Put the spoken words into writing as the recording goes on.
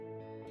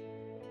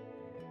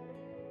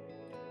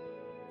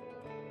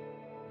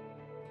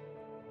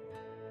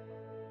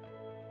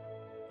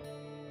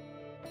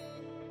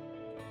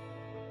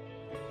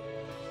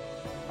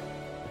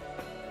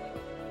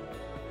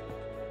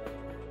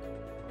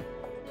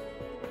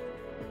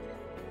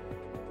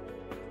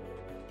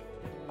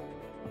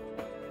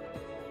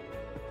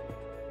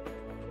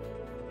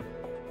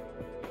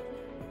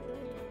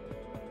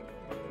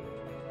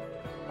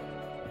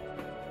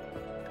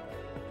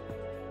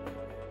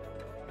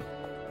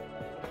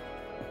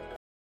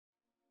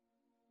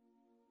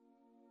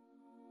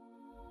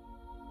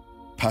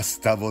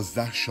پس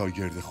 12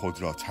 شاگرد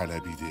خود را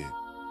طلبیده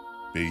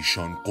به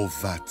ایشان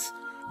قوت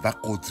و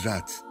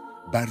قدرت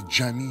بر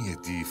جمیع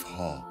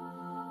دیوها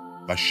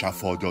و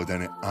شفا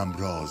دادن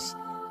امراض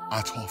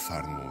عطا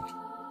فرمود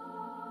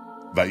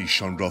و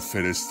ایشان را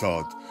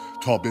فرستاد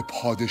تا به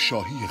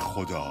پادشاهی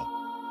خدا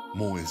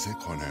موعظه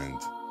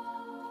کنند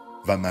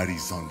و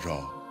مریضان را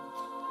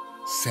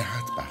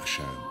صحت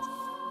بخشند.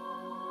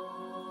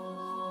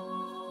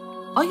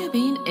 آیا به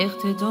این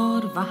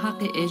اقتدار و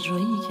حق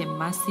اجرایی که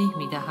مسیح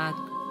می‌دهد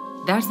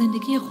در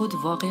زندگی خود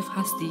واقف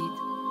هستید؟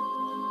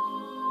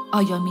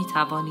 آیا می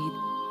توانید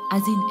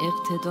از این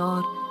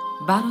اقتدار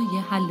برای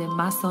حل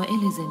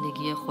مسائل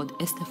زندگی خود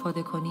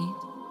استفاده کنید؟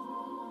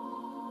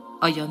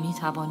 آیا می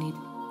توانید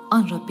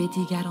آن را به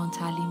دیگران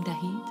تعلیم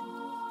دهید؟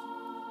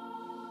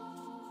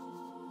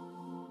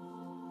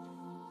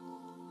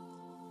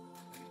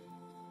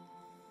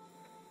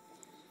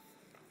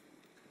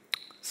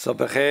 صبح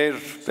بخیر.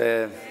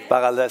 به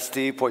بغل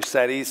دستی پشت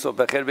سری صبح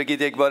بخیر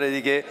بگید یک بار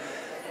دیگه.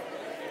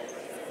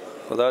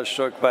 خدا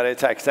شکر برای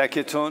تک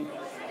تکتون.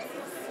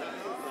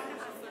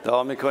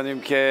 دعا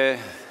میکنیم که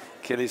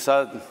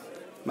کلیسا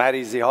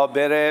مریضی ها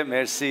بره.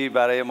 مرسی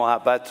برای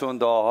محبتتون،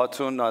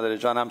 دعاهاتون. نادر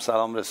جان هم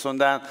سلام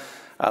رسوندن،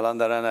 الان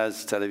دارن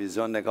از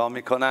تلویزیون نگاه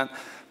میکنن.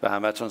 به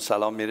همتون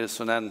سلام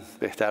میرسونن.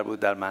 بهتر بود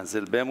در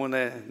منزل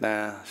بمونه،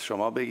 نه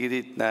شما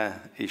بگیرید نه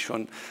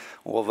ایشون.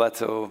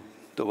 قوت و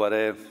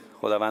دوباره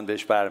خداوند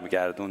بهش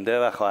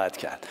برمیگردونده و خواهد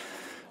کرد.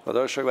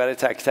 خدا شکر برای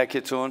تک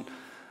تکتون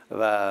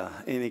و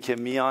اینی که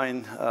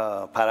میاین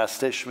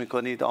پرستش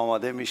میکنید،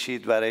 آماده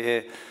میشید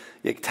برای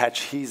یک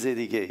تجهیز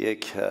دیگه،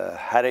 یک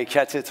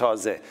حرکت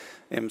تازه.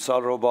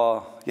 امسال رو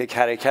با یک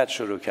حرکت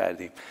شروع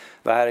کردیم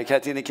و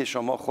حرکت اینه که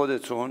شما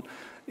خودتون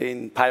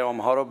این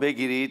پیام ها رو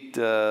بگیرید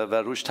و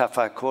روش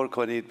تفکر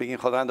کنید. بگین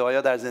خداوند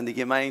آیا در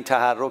زندگی من این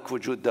تحرک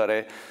وجود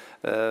داره؟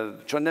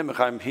 چون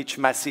نمیخوایم، هیچ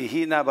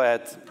مسیحی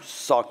نباید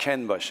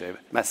ساکن باشه.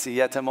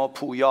 مسیحیت ما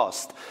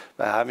پویاست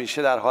و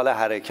همیشه در حال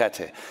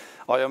حرکته.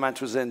 آیا من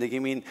تو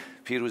زندگیم این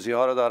پیروزی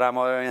ها رو دارم؟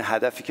 آیا این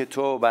هدفی که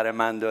تو برای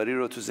من داری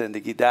رو تو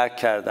زندگی درک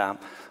کردم؟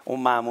 اون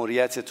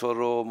مأموریت تو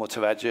رو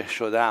متوجه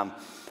شدم؟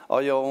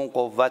 آیا اون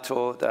قوت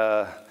و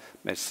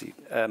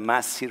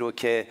مسیح رو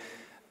که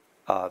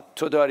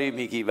تو داری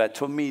میگی و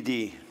تو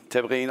میدی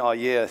طبق این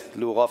آیه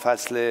لوقا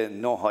فصل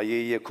 9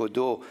 آیه 1 و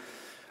 2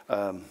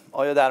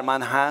 آیا در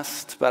من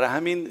هست؟ برای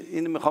همین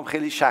این میخوام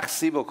خیلی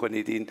شخصی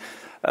بکنید این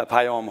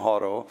پیام ها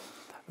رو.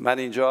 من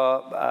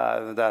اینجا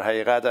در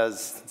حقیقت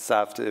از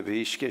هفته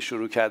پیش که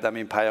شروع کردم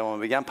این پیام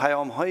بگم،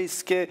 پیام هایی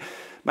است که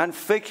من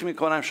فکر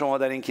میکنم شما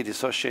در این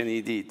کلیسا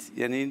شنیدید.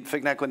 یعنی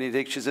فکر نکنید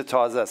یک چیز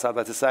تازه است.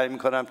 البته سعی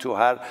میکنم تو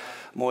هر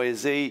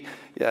موعظه‌ای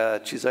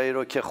چیزایی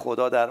رو که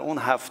خدا در اون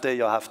هفته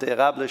یا هفته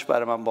قبلش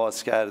برای من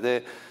باز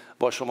کرده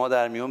با شما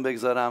در میون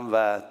بگذارم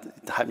و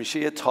همیشه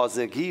یه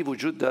تازگی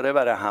وجود داره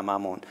برای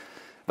هممون.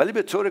 ولی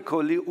به طور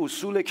کلی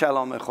اصول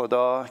کلام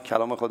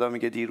خدا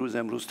میگه دیروز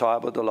امروز تا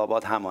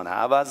ابدالآباد همانه،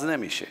 عوض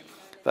نمیشه.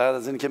 فقط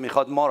از این که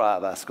میخواد ما رو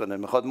عوض کنه،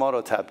 میخواد ما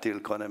رو تبدیل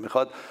کنه،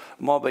 میخواد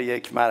ما به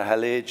یک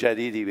مرحله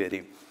جدیدی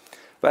بریم.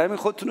 و همین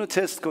خودتون رو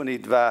تست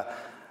کنید و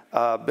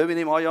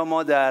ببینیم آیا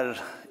ما در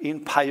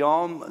این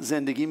پیام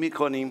زندگی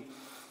میکنیم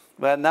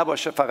و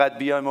نباشه فقط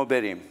بیایم و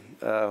بریم.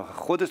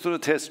 خودتون رو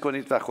تست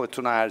کنید و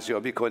خودتون رو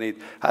ارزیابی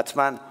کنید.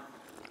 حتما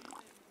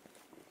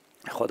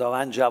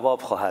خداوند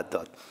جواب خواهد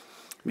داد.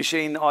 میشه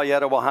این آیه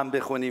رو با هم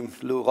بخونیم؟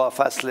 لوقا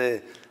فصل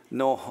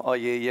 9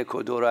 آیه 1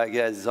 و 2 رو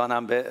اگه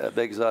عزیزانم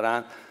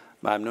بگذارن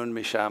ممنون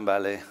میشم.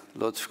 بله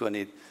لطف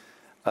کنید.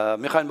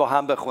 میخواین با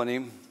هم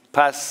بخونیم؟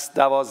 پس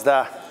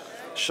 12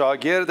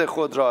 شاگرد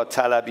خود را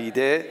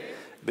طلبیده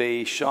به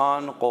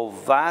ایشان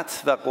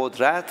قوت و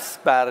قدرت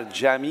بر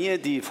جمیع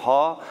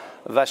دیوها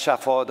و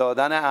شفا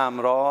دادن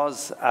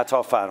امراض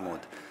عطا فرمود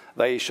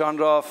و ایشان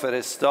را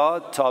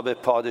فرستاد تا به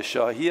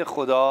پادشاهی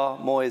خدا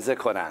موعظه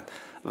کنند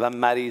و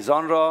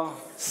مریضان را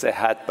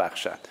صحت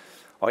بخشند.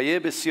 آیه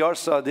بسیار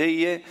ساده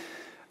ایه.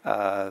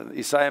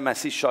 عیسی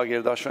مسیح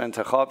شاگرداش رو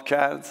انتخاب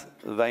کرد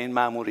و این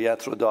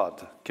مأموریت رو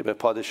داد که به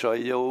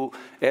پادشاهی او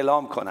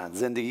اعلام کنند،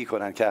 زندگی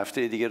کنند، که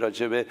هفته دیگه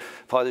راجع به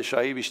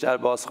پادشاهی بیشتر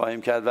باز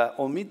خواهیم کرد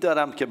و امید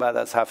دارم که بعد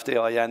از هفته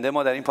آینده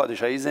ما در این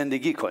پادشاهی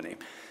زندگی کنیم.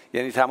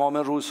 یعنی تمام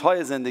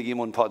روزهای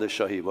زندگیمون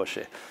پادشاهی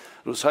باشه.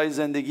 روزهای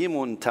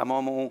زندگیمون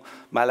تمام اون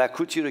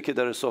ملکوتی رو که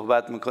داره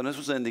صحبت میکنه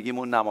تو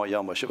زندگیمون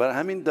نمایان باشه. برای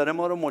همین داره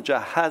ما رو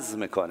مجهز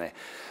میکنه.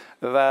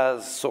 و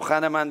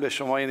سخن من به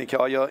شما اینه که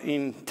آیا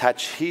این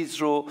تجهیز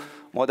رو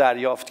ما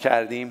دریافت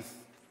کردیم؟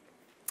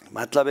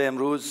 مطلب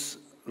امروز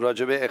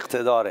راجع به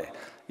اقتداره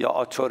یا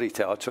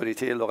آتوریته.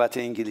 آتوریته لغت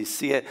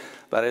انگلیسیه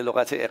برای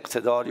لغت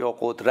اقتدار یا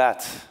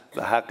قدرت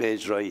و حق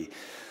اجرایی.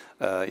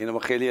 اینو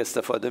خیلی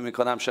استفاده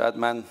میکنم. شاید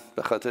من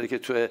به خاطری که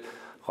توی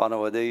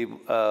خانواده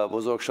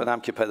بزرگ شدم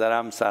که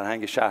پدرم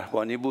سرهنگ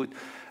شهربانی بود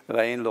و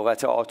این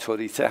لغت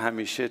آتوریته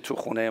همیشه تو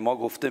خونه ما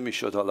گفته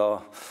میشد. حالا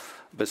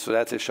به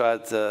صورت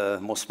شاید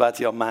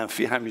مثبت یا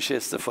منفی همیشه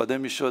استفاده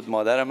میشد.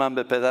 مادر من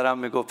به پدرم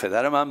میگفت،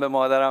 پدر من به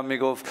مادرم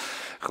میگفت.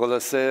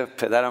 خلاصه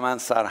پدر من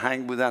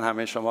سرهنگ بودن،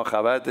 همه شما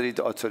خبر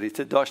دارید،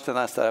 آتوریته داشتن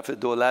از طرف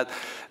دولت،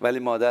 ولی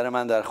مادر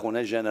من در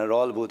خونه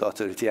ژنرال بود،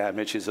 آتوریته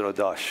همه چیز رو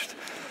داشت.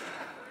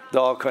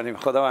 دعا کنیم.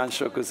 خدا من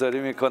شکرگزاری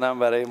میکنم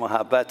برای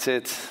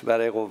محبتت،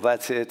 برای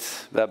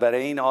قوتت و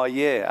برای این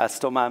آیه. از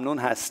تو ممنون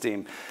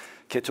هستیم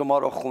که تو ما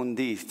رو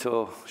خوندی،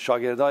 تو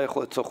شاگردای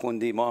خودت رو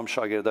خوندی، ما هم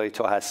شاگردای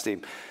تو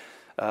هستیم.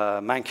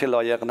 من که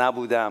لایق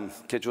نبودم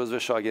که جزو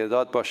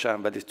شاگردات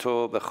باشم، ولی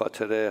تو به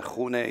خاطر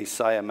خون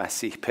عیسی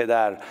مسیح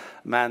پدر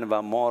من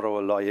و ما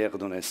رو لایق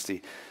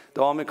دونستی.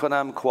 دعا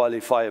میکنم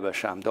کوالیفای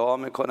باشم، دعا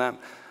میکنم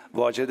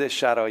واجد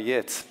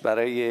شرایط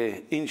برای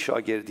این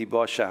شاگردی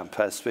باشم.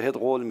 پس بهت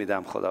قول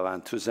میدم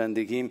خداوند تو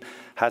زندگیم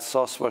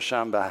حساس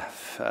باشم به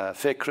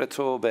فکر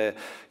تو، به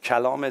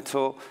کلام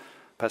تو.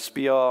 پس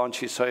بیا آن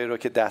چیزهایی رو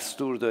که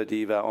دستور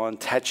دادی و آن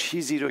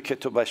تجهیزی رو که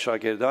تو به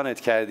شاگردانت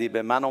کردی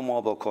به من و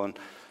ما بکن،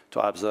 تو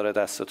ابزار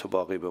دست تو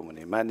باقی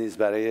بمونیم. من نیز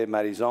برای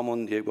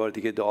مریضامون یک بار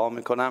دیگه دعا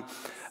میکنم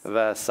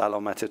و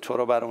سلامت تو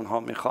رو بر اونها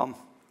میخوام.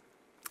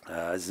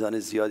 عزیزان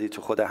زیادی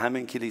تو خود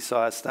همین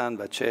کلیسا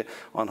هستند و چه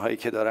آنهایی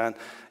که دارن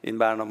این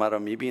برنامه را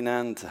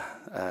میبینند.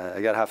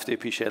 اگر هفته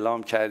پیش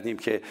اعلام کردیم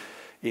که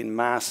این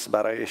مس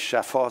برای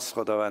شفاست،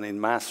 خداوند این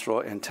مس رو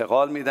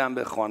انتقال میدم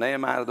به خانه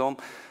مردم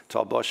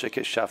تا باشه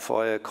که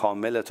شفای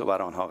کامل تو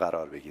بر آنها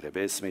قرار بگیره،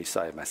 به اسم عیسی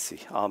مسیح،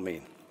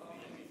 آمین.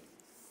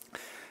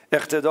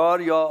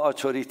 اقتدار یا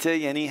آتوریته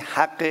یعنی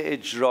حق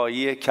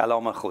اجرایی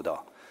کلام خدا.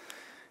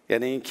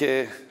 یعنی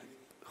اینکه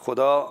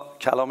خدا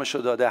کلامشو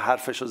داده،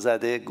 حرفشو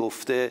زده،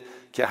 گفته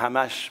که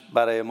همش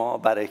برای ما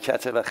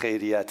برکت و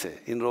خیریته.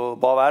 این رو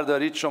باور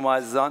دارید شما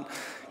عزیزان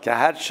که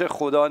هرچه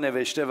خدا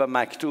نوشته و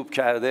مکتوب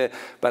کرده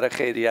برای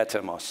خیریت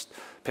ماست.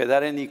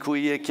 پدر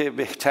نیکوییه که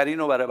بهترین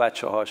رو برای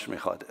بچه هاش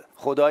میخواد.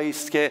 خدایی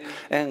است که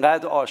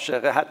انقدر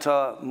عاشقه،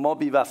 حتی ما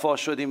بی‌وفا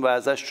شدیم و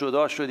ازش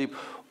جدا شدیم،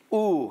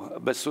 او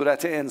به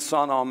صورت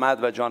انسان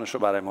آمد و جانش رو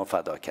برای ما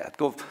فدا کرد.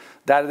 گفت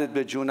دردت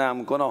به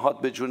جونم،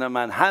 گناهات به جون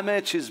من،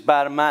 همه چیز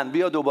بر من،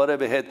 بیا دوباره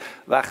بهت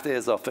وقت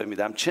اضافه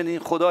میدم. چنین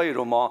خدایی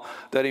رو ما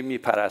داریم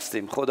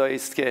میپرستیم. خدایی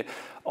است که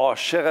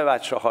عاشق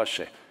بچه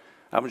هاشه.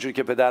 همونجوری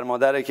که پدر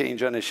مادره که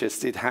اینجا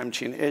نشستید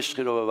همچین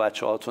عشقی رو به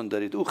بچه هاتون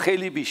دارید. او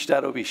خیلی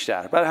بیشتر و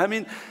بیشتر. برای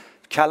همین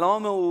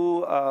کلام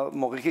او،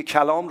 موقعی که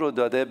کلام رو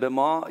داده به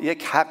ما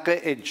یک حق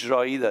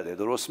اجرایی داده.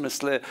 درست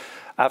مثل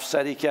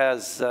افسری که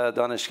از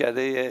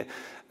دانشکده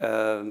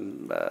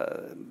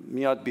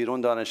میاد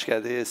بیرون،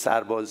 دانشکده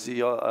سربازی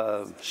یا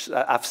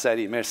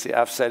افسری، مرسی،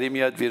 افسری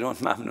میاد بیرون،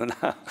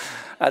 ممنونم،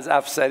 از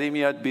افسری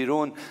میاد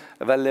بیرون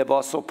و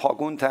لباس و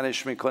پاگون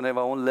تنش میکنه و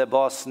اون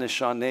لباس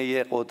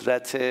نشانه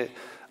قدرت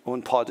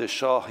اون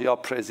پادشاه یا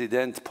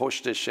پرزیدنت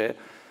پشتشه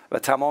و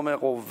تمام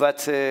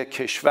قوت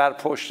کشور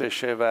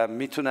پشتشه و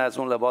میتونه از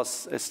اون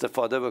لباس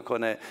استفاده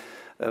بکنه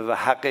و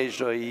حق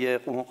اجرایی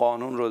اون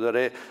قانون رو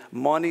داره.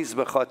 ما نیز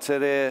به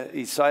خاطر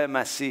عیسی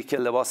مسیح که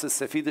لباس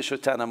سفیدش رو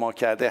تن ما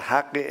کرده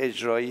حق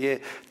اجرایی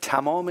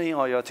تمام این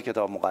آیات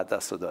کتاب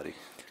مقدس رو داریم.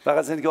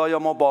 فقط اینکه آیا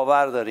ما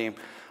باور داریم؟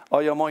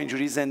 آیا ما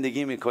اینجوری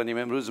زندگی میکنیم؟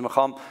 امروز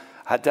میخوام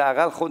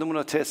حداقل خودمون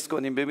رو تست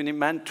کنیم، ببینیم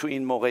من تو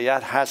این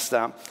موقعیت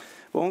هستم.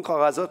 به اون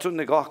کاغذات رو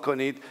نگاه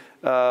کنید.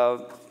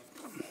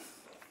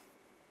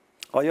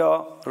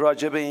 آیا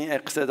راجع به این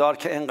اقتدار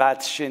که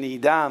انقدر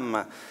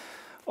شنیدم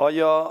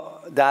آیا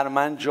در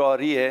من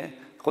جاریه؟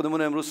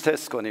 خودمون امروز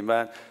تست کنیم.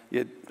 من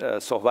یه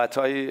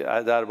صحبت‌هایی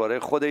درباره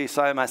خود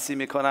عیسی مسیح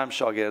میکنم،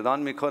 شاگردان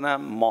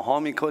میکنم، ماها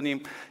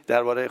میکنیم،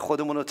 درباره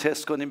خودمون رو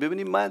تست کنیم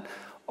ببینیم من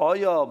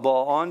آیا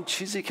با آن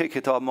چیزی که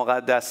کتاب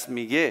مقدس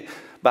میگه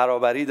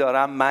برابری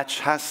دارم،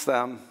 مچ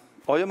هستم؟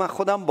 آیا من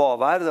خودم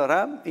باور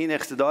دارم این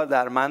اقتدار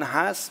در من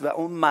هست و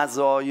اون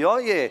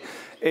مزایای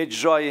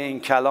اجرای این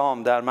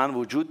کلام در من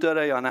وجود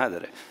داره یا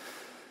نداره؟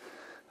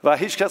 و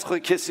هیچ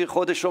کسی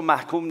خودش رو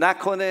محکوم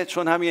نکنه،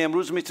 چون همین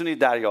امروز میتونید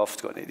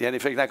دریافت کنید. یعنی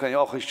فکر نکنید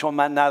آخه چون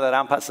من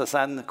ندارم پس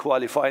اصلا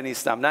کوالیفای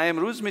نیستم. نه،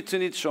 امروز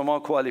میتونید شما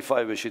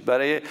کوالیفای بشید.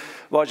 برای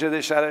واجد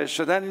شرایط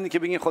شدن اینه که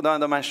بگین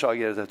خداوند من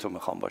شاگرد تو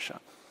میخوام باشم،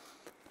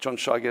 چون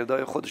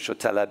شاگردای خودش رو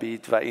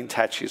طلبید و این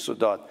تجهیز رو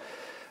داد.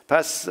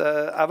 پس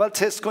اول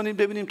تست کنید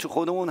ببینیم تو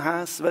خودمون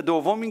هست، و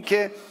دوم این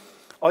که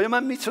آیا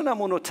من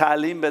میتونم اون رو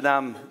تعلیم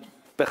بدم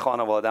به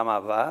خانوادم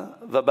اول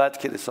و بعد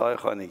کلیساهای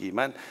خانگی.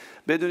 من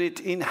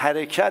بدونید این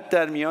حرکت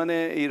در میان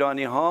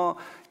ایرانی ها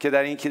که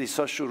در این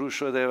کلیسا شروع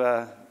شده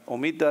و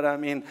امید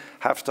دارم این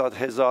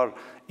 70,000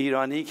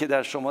 ایرانی که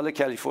در شمال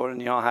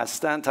کالیفرنیا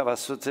هستن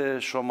توسط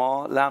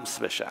شما لمس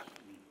بشن،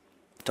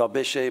 تا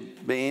بشه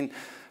به این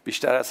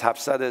بیشتر از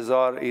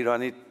 700,000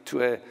 ایرانی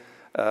تو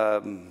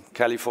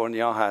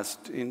کالیفرنیا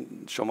هست. این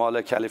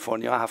شمال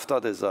کالیفرنیا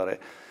 70,000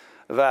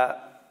 و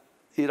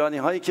ایرانی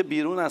هایی که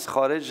بیرون از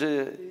خارج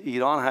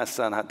ایران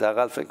هستن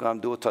حداقل فکر کنم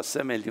 2 تا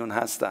 3 میلیون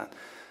هستن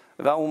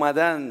و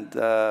اومدن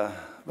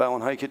و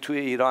اونهایی که توی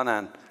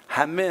ایرانن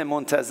همه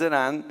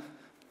منتظرن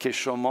که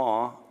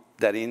شما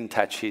در این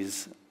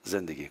تجهیز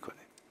زندگی کنید.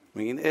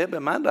 میگین به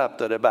من ربط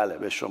داره؟ بله،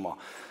 به شما.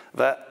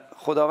 و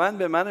خداوند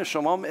به من و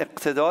شما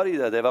اقتداری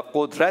داده و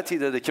قدرتی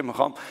داده که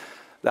میخوام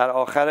در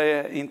آخر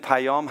این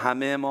پیام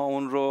همه ما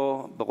اون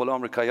رو به قول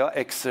آمریکایی‌ها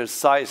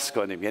اکسرسایز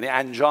کنیم، یعنی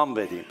انجام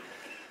بدیم.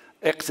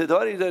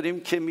 اقتداری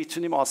داریم که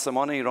میتونیم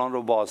آسمان ایران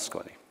رو باز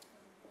کنیم.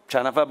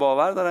 چند نفر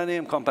باور دارن این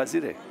امکان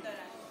پذیره؟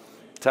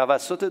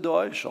 توسط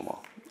دعای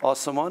شما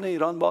آسمان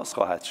ایران باز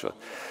خواهد شد.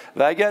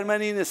 و اگر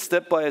من این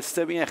استپ با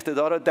استپ این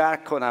اقتدار رو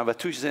درک کنم و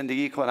توش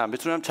زندگی کنم،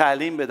 بتونم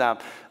تعلیم بدم،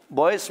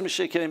 باعث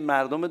میشه که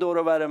مردم دور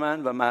و بر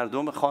من و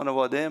مردم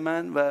خانواده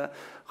من و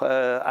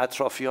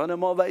اطرافیان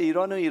ما و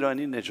ایران و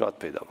ایرانی نجات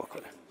پیدا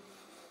بکنه.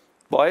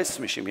 باعث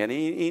میشیم، یعنی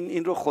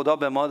این رو خدا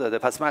به ما داده،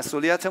 پس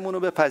مسئولیتمون رو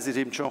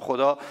بپذیریم، چون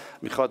خدا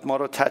میخواد ما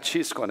رو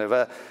تجهیز کنه.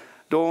 و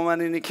دوما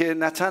اینه که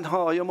نه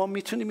تنها آیا ما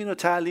میتونیم اینو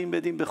تعلیم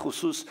بدیم، به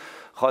خصوص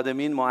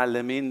خادمین،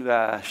 معلمین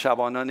و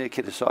شبانان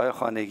کلیساهای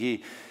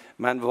خانگی.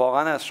 من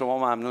واقعا از شما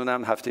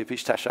ممنونم. هفته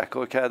پیش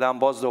تشکر کردم،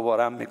 باز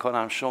دوباره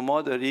میکنم.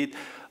 شما دارید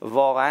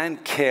واقعا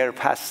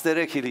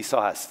کرپستر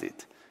کلیسا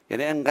هستید.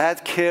 یعنی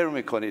انقدر کر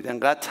میکنید،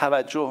 انقدر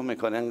توجه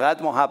میکنید،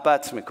 انقدر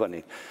محبت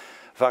میکنید.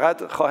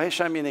 فقط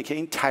خواهشم اینه که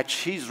این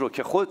تجهیز رو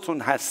که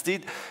خودتون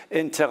هستید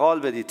انتقال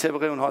بدید،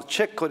 طبق اونها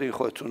چک کنید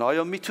خودتون.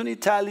 آیا میتونید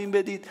تعلیم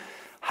بدید؟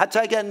 حتی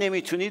اگر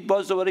نمیتونید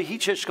باز دوباره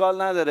هیچ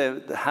اشکال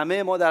نداره،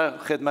 همه ما در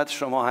خدمت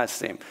شما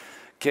هستیم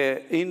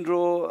که این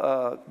رو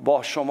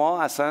با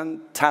شما اصلا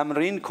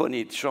تمرین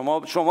کنید.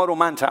 شما رو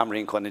من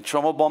تمرین کنید،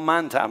 شما با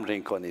من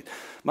تمرین کنید.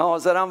 من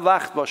حاضرم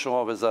وقت با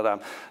شما بذارم.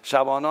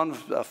 شبانان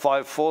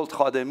 5 فولد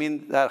خادمین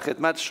در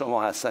خدمت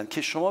شما هستن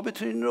که شما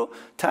بتونید این رو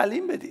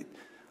تعلیم بدید.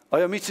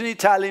 آیا میتونید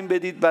تعلیم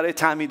بدید برای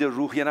تعمید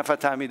روح، یه نفر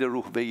تعمید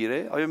روح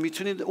بگیره؟ آیا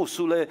میتونید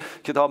اصول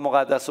کتاب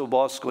مقدس رو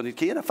باز کنید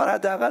که یه نفر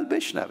حداقل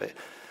بشنوه؟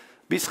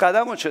 20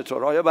 قدم رو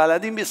چطور؟ آیا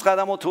بلدیم 20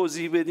 قدم رو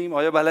توضیح بدیم؟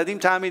 آیا بلدیم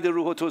تعمید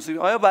روح رو توضیح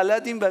بدیم؟ آیا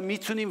بلدیم و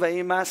میتونیم و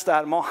این مس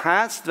در ما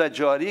هست و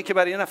جاریه که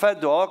برای یه نفر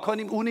دعا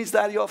کنیم اون نیز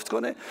دریافت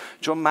کنه؟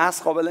 چون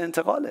مس قابل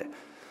انتقاله،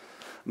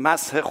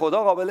 مسح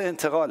خدا قابل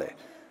انتقاله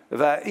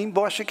و این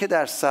باشه که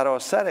در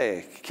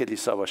سراسر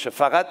کلیسا باشه،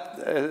 فقط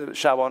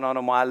شبانان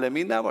و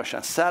معلمین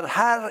نباشن.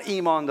 هر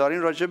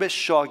ایماندارین راجع به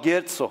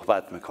شاگرد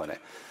صحبت میکنه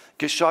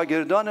که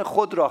شاگردان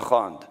خود را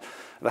خواند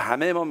و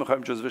همه ما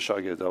میخوایم جزو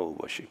شاگردان او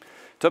باشیم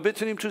تا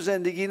بتونیم تو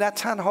زندگی نه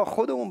تنها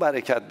خودمون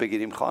برکت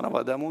بگیریم،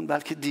 خانوادهمون،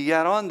 بلکه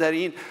دیگران در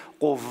این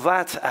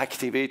قوت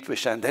اکتیویت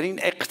بشن، در این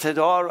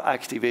اقتدار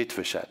اکتیویت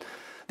بشن.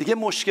 دیگه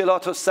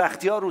مشکلات و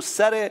سختی ها رو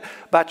سر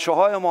بچه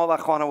های ما و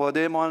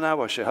خانواده ما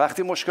نباشه.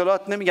 وقتی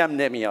مشکلات نمیگم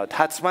نمیاد،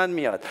 حتما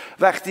میاد.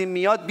 وقتی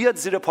میاد بیاد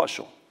زیر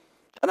پاشون.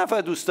 چند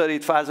نفر دوست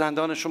دارید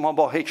فرزندان شما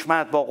با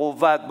حکمت، با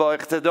قوت، با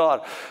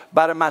اقتدار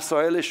برای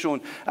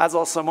مسائلشون از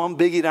آسمان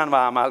بگیرن و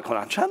عمل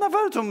کنن؟ چند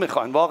نفرتون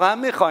میخواین؟ واقعا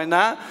میخواین؟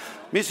 نه؟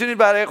 میتونید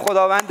برای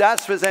خداوند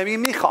دست بزنید.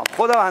 میخوام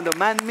خداوند،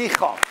 من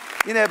میخوام.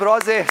 این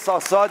ابراز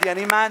احساسات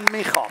یعنی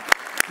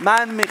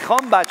من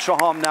میخوام بچه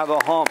هام،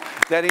 نوهام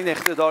در این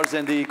اقتدار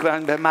زندگی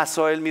کنن، به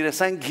مسائل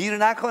میرسن گیر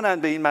نکنن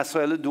به این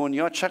مسائل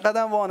دنیا.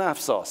 چقدر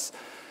وانفساست،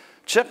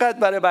 چقدر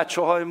برای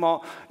بچه های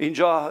ما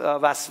اینجا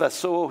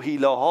وسوسه و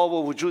حیله ها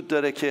و وجود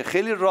داره که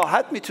خیلی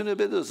راحت میتونه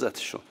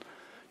بدزدشون.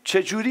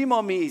 چجوری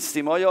ما می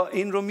ایستیم؟ آیا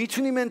این رو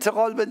میتونیم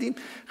انتقال بدیم؟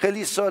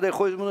 خیلی ساده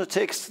خودمون رو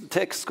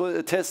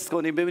تست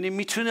کنیم ببینیم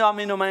میتونم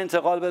اینو من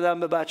انتقال بدم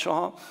به بچه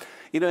ها؟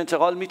 اینو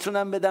انتقال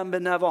میتونم بدم به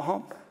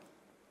نوهام،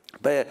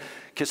 به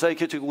کسایی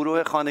که توی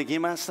گروه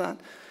خانگیم هستن؟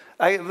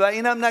 و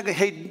اینم نگه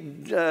هی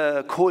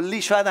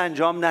کلی شاید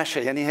انجام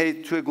نشه، یعنی هی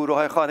توی گروه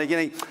های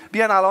خانگی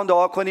بیان الان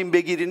دعا کنیم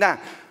بگیری، نه،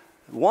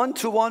 وان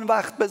تو وان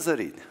وقت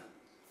بذارید،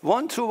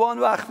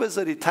 وقت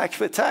بذارید، تک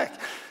به تک.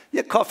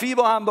 یه کافی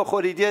با هم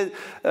بخورید، یه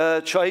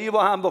چایی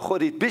با هم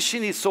بخورید،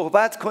 بشینید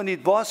صحبت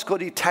کنید، باز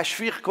کنید،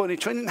 تشویق کنید،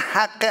 چون این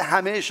حق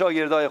همه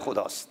شاگردای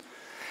خداست،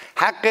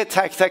 حق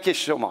تک تک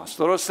شماست.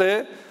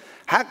 درسته؟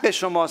 حق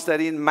شماست در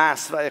این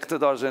مس و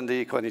اقتدار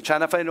زندگی کنید.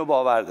 چند نفر اینو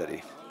باور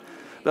داری؟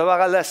 به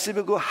بغل دستی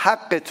بگو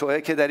حق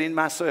توئه که در این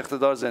مس و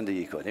اقتدار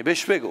زندگی کنی.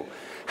 بهش بگو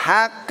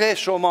حق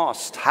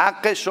شماست،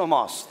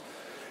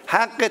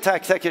 حق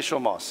تک تک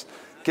شماست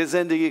که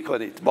زندگی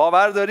کنید.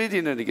 باور دارید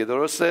اینو دیگه؟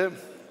 درسته؟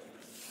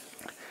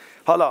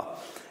 حالا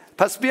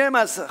پس بیایم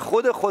از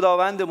خود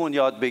خداوندمون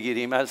یاد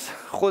بگیریم، از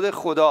خود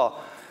خدا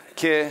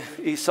که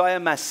عیسی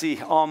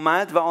مسیح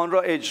آمد و آن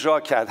را اجرا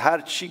کرد،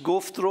 هر چی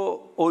گفت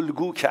رو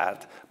الگو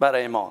کرد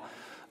برای ما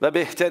و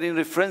بهترین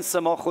رفرنس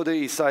ما خود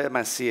عیسی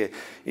مسیح.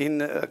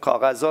 این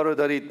کاغذها رو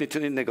دارید،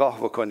 میتونید نگاه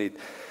بکنید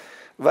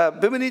و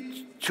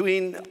ببینید تو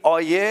این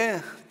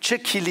آیه چه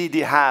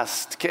کلیدی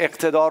هست که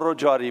اقتدار رو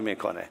جاری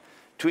میکنه.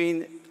 تو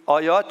این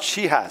آیات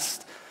چی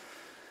هست؟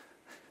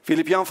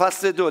 فیلیپیان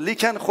فصل 2،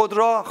 لیکن خود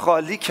را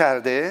خالی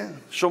کرده.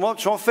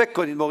 شما فکر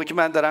کنید موقعی که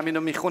من دارم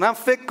اینو میخونم،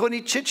 فکر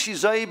کنید چه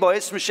چیزایی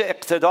باعث میشه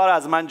اقتدار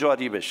از من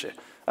جاری بشه،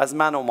 از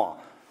من و ما.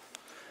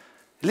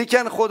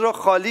 لیکن خود را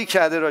خالی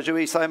کرده، راجع به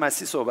عیسی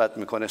مسیح صحبت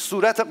میکنه.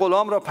 صورت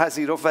غلام را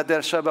پذیرفت و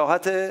در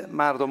شباهت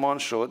مردمان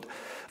شد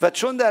و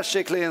چون در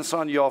شکل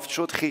انسان یافت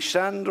شد،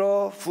 خویشتن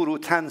را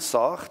فروتن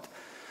ساخت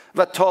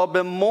و تا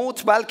به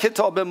موت، بلکه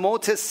تا به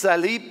موت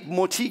صلیب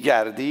مطیع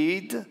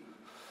گردید.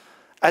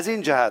 از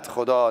این جهت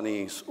خدا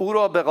نیز او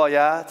را به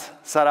غایت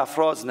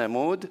سرافراز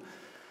نمود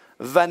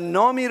و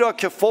نامی را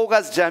که فوق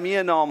از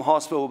جمیع نام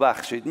هاست به او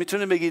بخشید.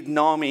 میتونه بگید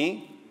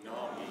نامی؟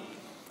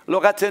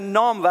 لغت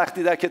نام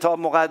وقتی در کتاب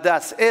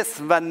مقدس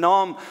اسم و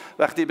نام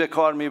وقتی به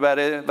کار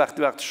میبره،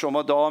 وقتی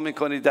شما دعا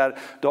میکنید در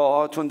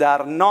دعاهاتون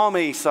در نام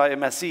عیسی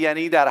مسیح،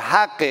 یعنی در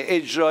حق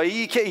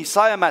اجرایی که عیسی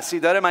مسیح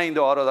داره من این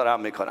دعا رو دارم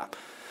میکنم.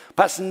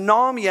 پس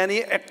نام یعنی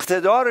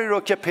اقتداری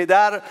رو که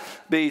پدر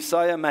به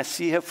عیسی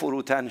مسیح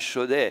فروتن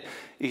شده،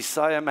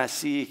 عیسی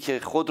مسیحی که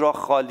خود را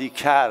خالی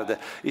کرد،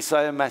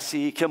 عیسی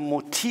مسیحی که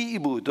مطیع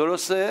بود.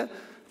 درسته؟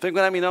 فکر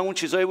کنم اینا اون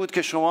چیزایی بود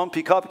که شما هم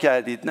پیکاپ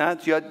کردید، نه؟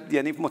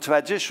 یعنی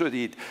متوجه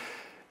شدید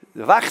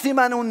وقتی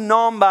من اون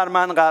نام بر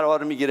من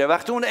قرار میگیره،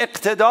 وقتی اون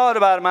اقتدار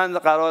بر من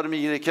قرار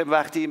میگیره که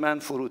وقتی من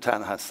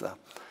فروتن هستم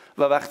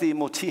و وقتی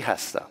مطیع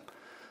هستم.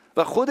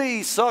 و خود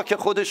عیسی که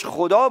خودش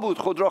خدا بود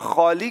خود را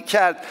خالی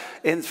کرد،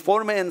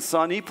 فرم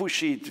انسانی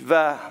پوشید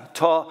و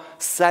تا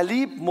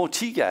صلیب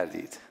مطیع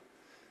گردید.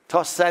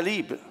 تا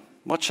صلیب.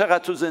 ما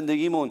چقدر تو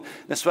زندگیمون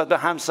نسبت به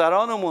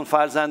همسرانمون،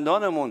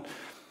 فرزندانمون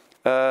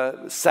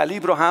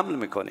صلیب رو حمل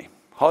میکنیم،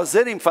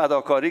 حاضریم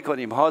فداکاری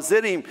کنیم،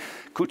 حاضریم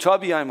کوتاه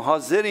بیایم،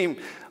 حاضریم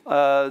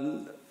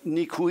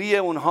نیکویی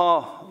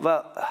اونها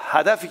و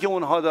هدفی که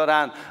اونها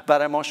دارن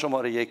برای ما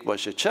شماره یک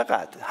باشه.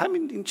 چقدر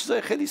همین این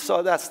چیزای خیلی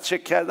ساده است،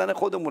 چک کردن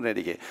خودمونه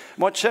دیگه.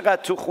 ما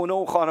چقدر تو خونه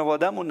و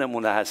خانوادهمون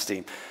نمونه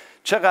هستیم،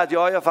 چقدر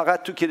یا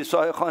فقط تو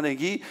کلیساهای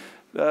خانگی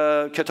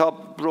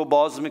کتاب رو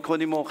باز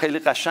میکنیم و خیلی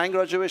قشنگ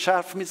راجع بهش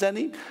حرف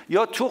میزنیم،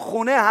 یا تو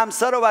خونه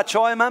همسر و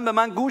بچه‌های من به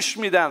من گوش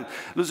میدن.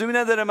 لزومی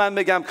نداره من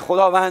بگم که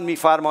خداوند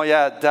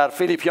میفرماید در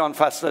فیلیپیان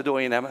فصل 2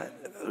 اینه.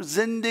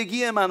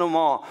 زندگی من و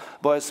ما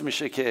باعث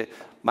میشه که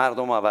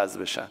مردم عوض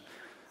بشن.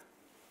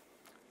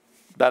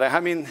 برای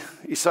همین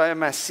عیسی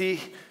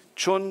مسیح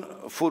چون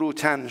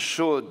فروتن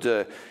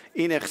شد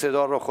این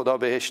اقتدار رو خدا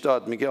بهش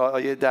داد. میگه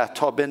آیه 10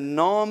 تا به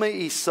نام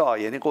عیسی،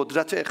 یعنی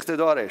قدرت و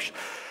اقتدارش،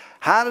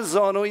 هر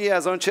زانویی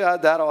از آنچه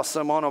در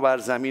آسمان و بر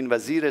زمین و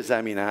زیر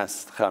زمین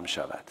است خم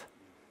شود.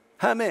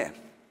 همه،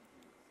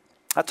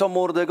 حتی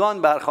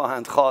مردگان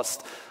برخواهند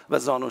خواست و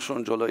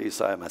زانوشون جلوی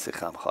عیسی مسیح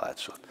خم خواهد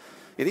شد.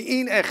 یعنی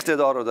این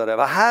اقتدار رو داره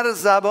و هر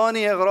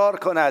زبانی اقرار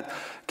کند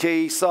که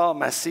عیسی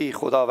مسیح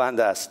خداوند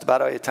است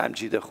برای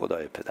تمجید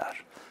خدای پدر.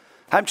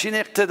 همچین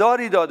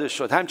اقتداری داده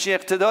شد، همچین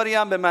اقتداری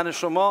هم به من و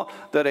شما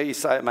داره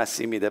عیسی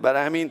مسیح میده.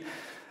 برای همین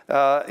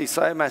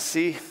عیسی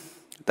مسیح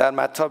در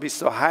متی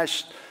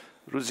 28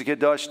 روزی که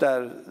داشت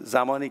در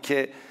زمانی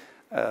که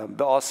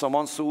به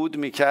آسمان صعود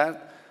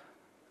میکرد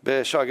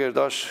به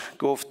شاگرداش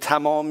گفت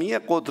تمامی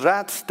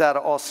قدرت در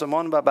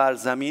آسمان و بر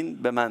زمین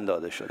به من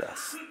داده شده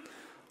است.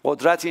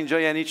 قدرت اینجا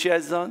یعنی چی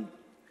عزیزان؟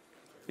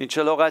 این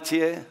چه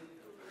لغتیه؟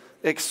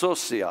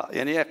 اکسوسیا،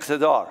 یعنی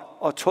اقتدار،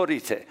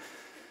 آتوریته.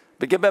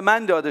 بگه به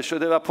من داده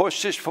شده و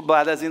پشتش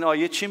بعد از این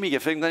آیه چی میگه؟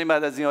 فکر کنید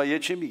بعد از این آیه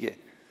چی میگه؟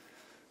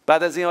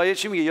 بعد از این آیه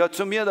چی میگه؟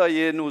 یادتون میاد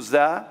آیه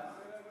 19؟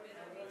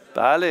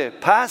 بله،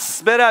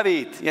 پس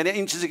بروید. یعنی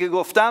این چیزی که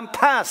گفتم،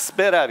 پس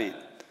بروید.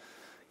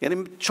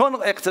 یعنی چون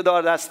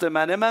اقتدار دست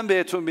منه من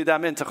بهتون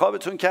میدم،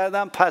 انتخابتون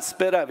کردم، پس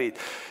بروید.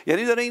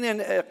 یعنی داره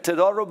این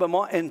اقتدار رو به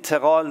ما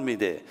انتقال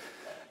میده.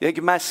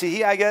 یک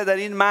مسیحی اگر در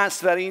این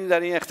مست در این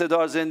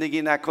اقتدار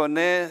زندگی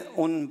نکنه،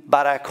 اون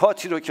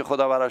برکاتی رو که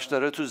خدا براش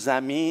داره تو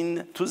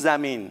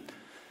زمین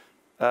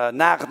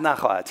نقد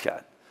نخواهد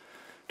کرد.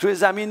 توی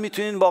زمین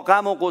میتونین با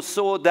غم و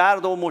غصه و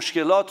درد و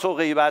مشکلات و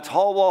غیبت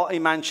ها و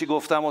این من چی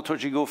گفتم و تو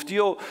چی گفتی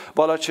و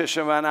بالا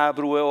چشم من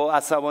ابروه و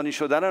عصبانی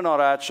شدن و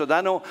ناراحت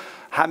شدن و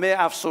همه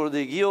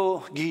افسردگی و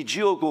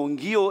گیجی و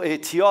گنگی و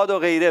اعتیاد و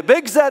غیره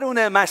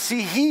بگذرونه.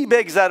 مسیحی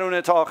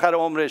بگذرونه تا آخر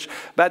عمرش.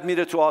 بعد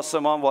میره تو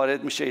آسمان،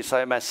 وارد میشه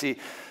عیسی مسیح،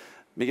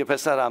 میگه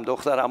پسرم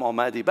دخترم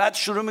آمدی. بعد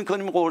شروع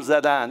میکنیم غر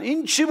زدن.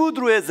 این چی بود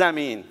روی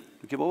زمین؟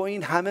 میگه بابا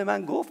این همه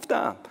من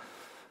گفتم،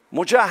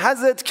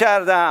 مجهزت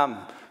کردم،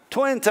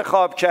 تو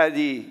انتخاب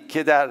کردی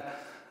که در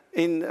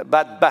این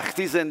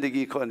بدبختی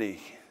زندگی کنی.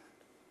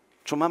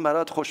 چون من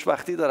برات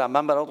خوشبختی دارم،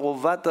 من برات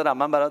قوت دارم،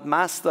 من برات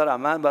مست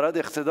دارم، من برات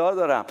اقتدار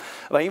دارم.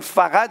 و این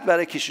فقط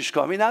برای کشیش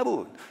کامیل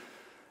نبود،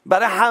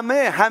 برای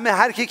همه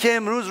هر کی که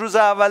امروز روز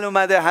اول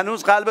اومده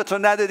هنوز قلبتو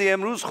ندادی،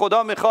 امروز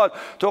خدا میخواد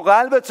تو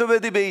قلبتو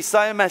بدی به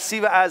عیسی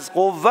مسیح و از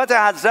قوت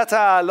حضرت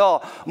اعلی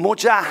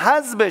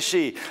مجهز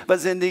بشی و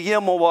زندگی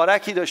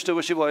مبارکی داشته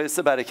باشی، باعث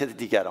برکت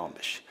دیگران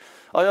بشی.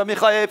 آیا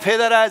میخوای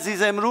پدر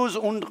عزیز امروز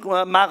اون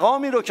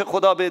مقامی رو که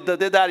خدا بهت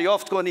داده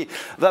دریافت کنی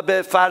و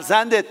به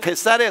فرزندت،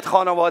 پسرت،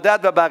 خانوادت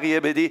و بقیه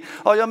بدی؟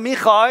 آیا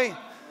میخوای؟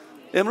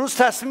 امروز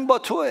تصمیم با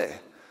توه.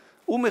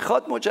 او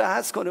میخواد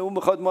مجهز کنه، او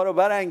میخواد ما رو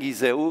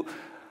برانگیزه، او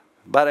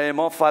برای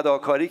ما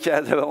فداکاری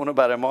کرده و اونو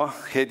برای ما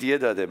هدیه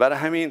داده. برای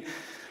همین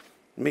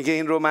میگه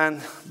این رو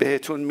من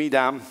بهتون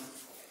میدم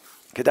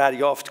که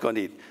دریافت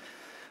کنید.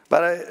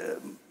 برای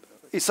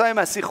عیسی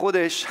مسیح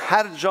خودش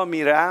هر جا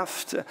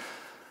میرفت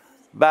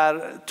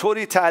بر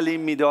طوری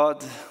تعلیم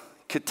میداد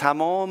که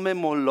تمام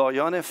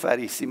ملایان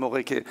فریسی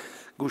موقعی که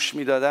گوش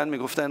میدادن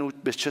میگفتن او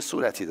به چه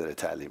صورتی داره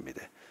تعلیم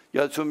میده.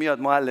 یادتون میاد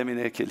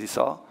معلمین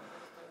کلیسا؟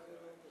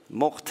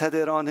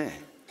 مقتدرانه.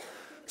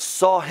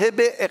 صاحب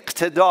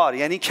اقتدار،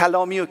 یعنی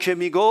کلامی رو که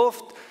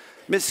میگفت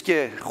مثل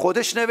که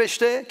خودش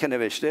نوشته که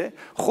نوشته،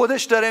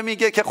 خودش داره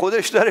میگه که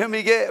خودش داره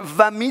میگه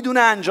و میدونه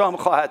انجام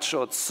خواهد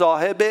شد.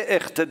 صاحب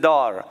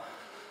اقتدار.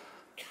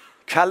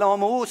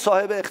 کلام او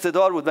صاحب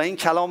اقتدار بود و این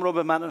کلام رو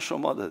به من و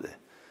شما داده.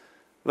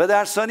 و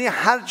در ثانی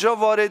هر جا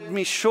وارد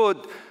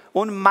میشد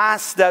اون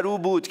مس در او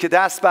بود که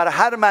دست بر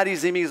هر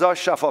مریضی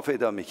میگذاشت شفا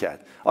پیدا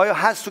میکرد. آیا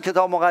هست تو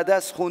کتاب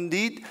مقدس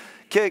خوندید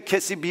که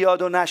کسی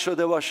بیاد و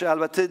نشده باشه؟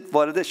 البته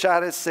وارد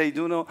شهر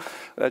سیدون و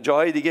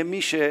جاهای دیگه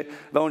میشه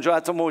و اونجا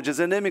حتی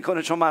معجزه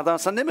نمیکنه چون مردم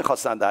اصلا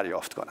نمیخواستن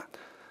دریافت کنن.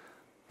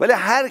 ولی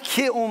هر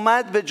کی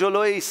اومد به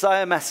جلوی عیسی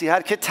مسیح،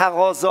 هر کی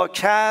تقاضا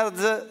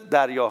کرد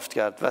دریافت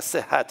کرد و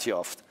صحت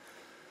یافت.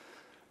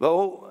 و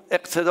او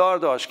اقتدار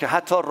داشت که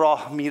حتی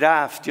راه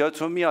میرفت،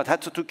 یادتون میاد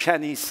حتی تو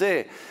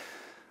کنیسه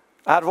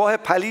ارواح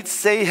پلید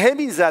صیحه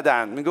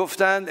میزدن،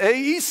 میگفتن ای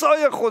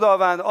عیسی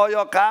خداوند،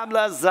 آیا قبل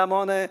از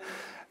زمان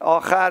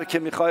آخر که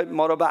میخوای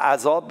ما رو به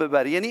عذاب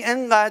ببری؟ یعنی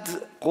انقدر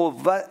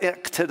قوت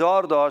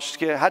اقتدار داشت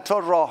که حتی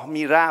راه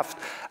میرفت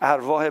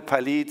ارواح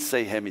پلید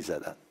صیحه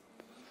میزدن.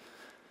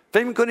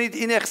 فکر میکنید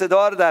این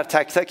اقتدار در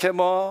تک تک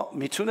ما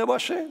میتونه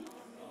باشه؟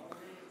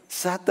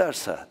 100%.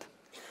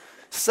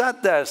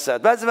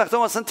 بعضی وقتا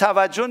ما اصلا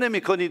توجه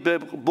نمی کنید به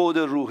بود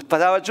روح و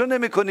توجه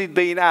نمی کنید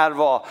به این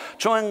ارواح،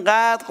 چون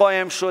انقدر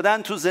قایم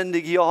شدن تو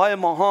زندگی های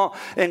ماها،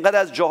 انقدر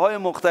از جاهای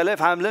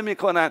مختلف حمله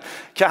میکنن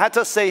که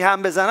حتی صیحه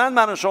هم بزنن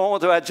من و شما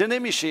متوجه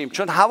نمیشیم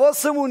چون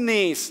حواسمون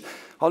نیست.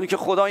 حالا که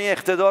خدا این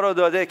اقتدار رو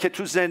داده که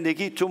تو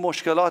زندگی، تو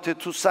مشکلات،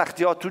 تو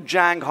سختیات، تو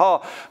جنگ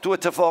ها، تو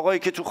اتفاقایی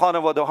که تو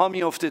خانواده ها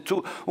میفته،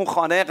 تو اون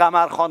خانه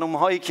قمر خانم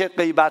هایی که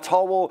غیبت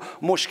ها و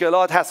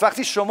مشکلات هست،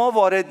 وقتی شما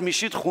وارد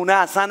میشید خونه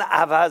اصلا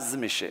عوض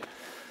میشه،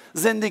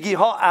 زندگی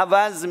ها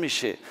عوض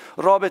میشه،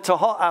 رابطه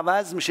ها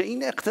عوض میشه.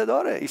 این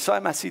اقتداره عیسی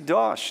مسیح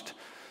داشت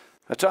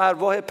و تو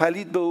ارواح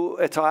پلید به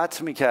او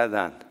اطاعت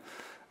میکردن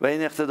و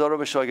این اقتدار رو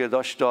به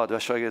شاگرداش داد و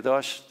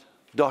شاگرداش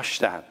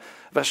داشتن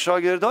و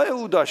شاگردای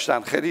او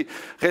داشتن. خیلی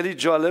خیلی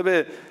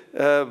جالبه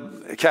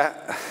که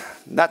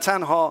نه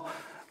تنها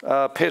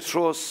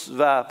پتروس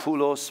و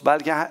پولس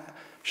بلکه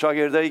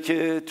شاگردایی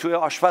که توی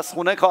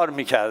آشپزخونه کار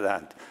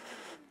میکردند.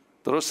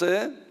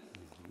 درسته؟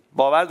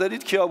 باور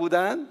دارید کیا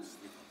بودن؟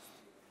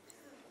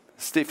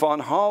 استفان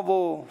ها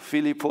و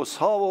فیلیپوس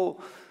ها و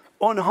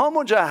اونها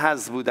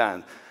مجهز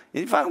بودند.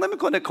 این فرق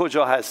نمیکنه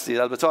کجا هستید.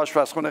 البته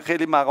آشپزخونه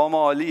خیلی مقام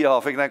عالیه ها،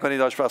 فکر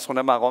نکنید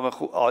آشپزخونه مقام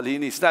عالی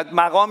نیست. نه،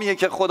 مقامیه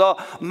که خدا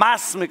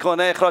مس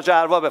میکنه، اخراج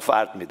ارواح به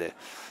فرد میده.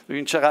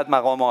 ببین چقدر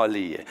مقام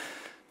عالیه.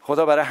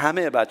 خدا برای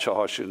همه بچه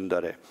هاشون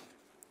داره.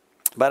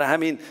 برای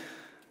همین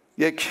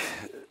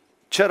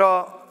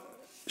چرا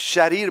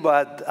شریر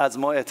باید از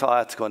ما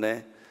اطاعت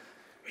کنه؟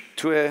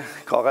 توی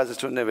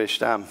کاغذتون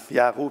نوشتم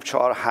یعقوب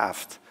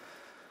 4:7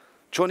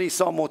 چون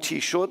عیسی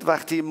مطیع شد،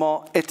 وقتی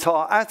ما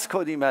اطاعت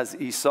کنیم از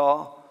عیسی،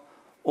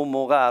 اون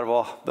موقع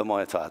ارواح به ما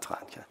اطاعت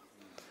خواهند کرد.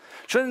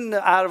 چون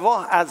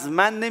ارواح از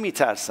من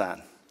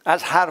نمیترسن،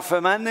 از حرف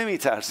من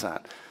نمیترسن،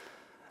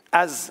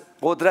 از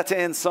قدرت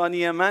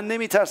انسانی من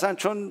نمیترسن،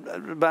 چون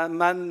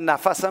من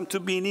نفسم تو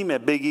بینیمه،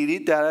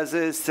 بگیرید در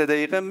از 3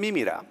 دقیقه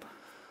میمیرم.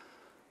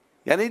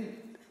 یعنی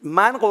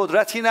من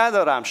قدرتی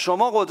ندارم،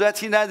 شما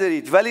قدرتی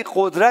ندارید، ولی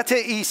قدرت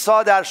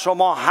عیسی در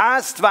شما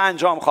هست و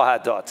انجام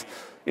خواهد داد.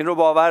 این رو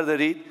باور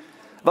دارید؟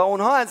 و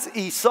اونها از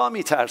عیسی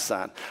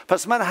میترسن.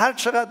 پس من هر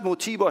چقدر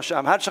مطیع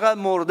باشم، هر چقدر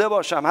مرده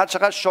باشم، هر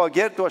چقدر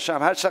شاگرد باشم،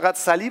 هر چقدر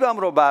صلیبم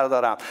رو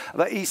بردارم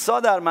و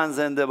عیسی در من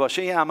زنده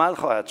باشه، این عمل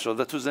خواهد شد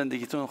و تو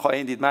زندگیتون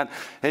خواهید دید. من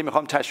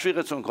میخوام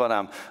تشویقتون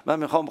کنم، من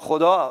میخوام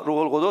خدا روح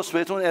القدس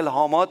بهتون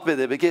الهامات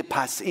بده، بگه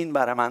پس این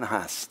برای من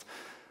هست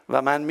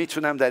و من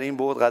میتونم در این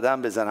بعد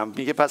قدم بزنم.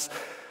 میگه پس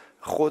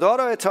خدا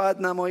را اطاعت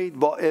نمایید،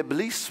 با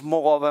ابلیس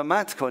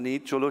مقاومت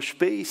کنید، جلوش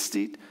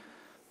بایستید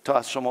تا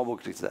از شما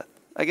بگریزد.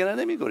 اگر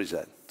نه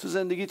نمیگریزد. تو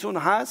زندگیتون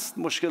هست،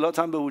 مشکلات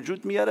هم به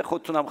وجود میاره،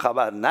 خودتون هم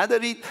خبر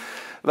ندارید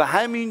و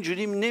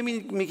همینجوری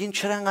میگین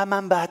چرا انقدر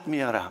من بد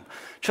میارم،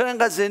 چرا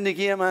انقدر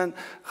زندگی من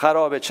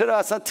خرابه، چرا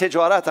اصلا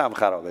تجارتم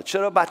خرابه،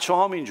 چرا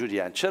بچه‌هام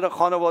اینجوریان، چرا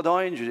خانواده‌ها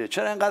اینجوریه،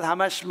 چرا انقدر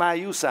همش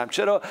مایوسم،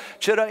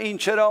 چرا این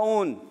چرا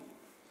اون.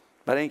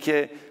 برای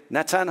اینکه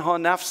نه تنها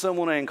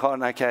نفسمون رو انکار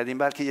نکردیم،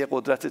 بلکه یه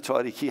قدرت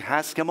تاریکی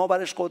هست که ما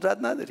برش قدرت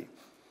نداریم،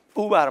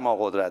 او بر ما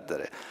قدرت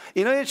داره.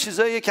 اینا یه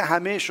چیزاییه که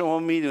همه شما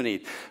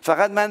میدونید،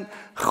 فقط من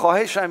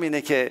خواهشم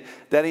اینه که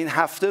در این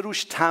هفته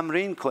روش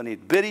تمرین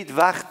کنید، برید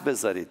وقت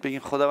بذارید، بگین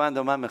خداوند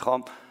من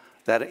میخوام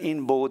در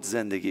این بعد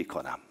زندگی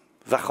کنم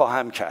و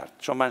خواهم کرد،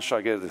 چون من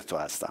شاگرد تو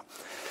هستم.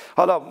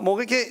 حالا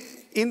موقعی که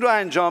این رو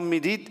انجام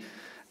میدید،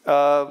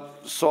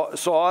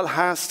 سوال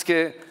هست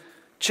که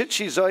چه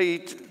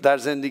چیزایی در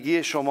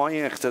زندگی شما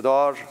این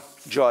اقتدار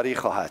جاری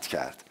خواهد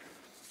کرد؟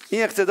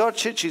 این اقتدار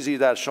چه چیزی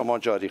در شما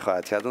جاری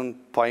خواهد کرد؟ اون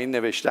پایین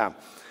نوشتم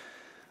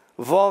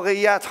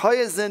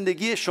واقعیت‌های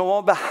زندگی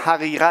شما به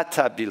حقیقت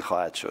تبدیل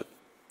خواهد شد.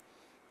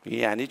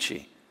 یعنی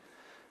چی؟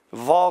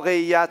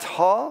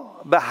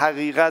 واقعیت‌ها به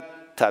حقیقت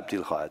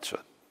تبدیل خواهد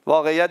شد.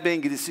 واقعیت به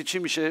انگلیسی چی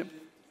میشه؟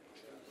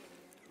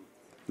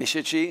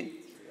 میشه چی؟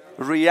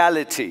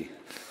 Reality.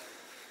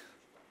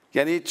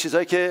 یعنی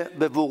چیزایی که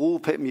به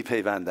وقوع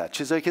میپیوندد،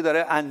 چیزایی که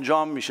داره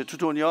انجام میشه تو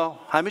دنیا.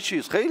 همه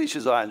چیز، خیلی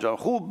چیزا انجام،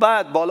 خوب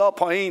بد، بالا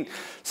پایین،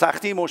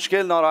 سختی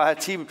مشکل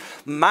ناراحتی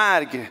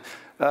مرگ،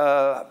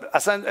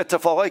 اصلا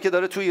اتفاقایی که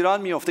داره تو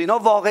ایران میفته، اینا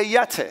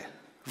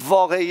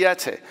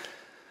واقعیته.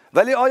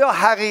 ولی آیا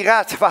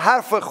حقیقت و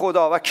حرف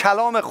خدا و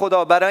کلام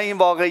خدا برای این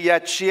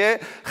واقعیت چیه؟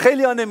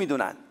 خیلی ها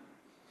نمیدونن،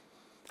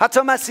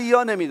 حتی مسیحی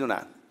ها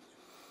نمیدونن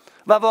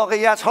و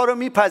واقعیت ها رو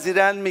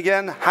میپذیرن،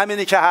 میگن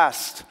همینی که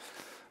هست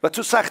و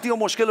تو سختی و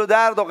مشکل و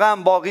درد و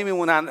غم باقی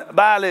میمونن.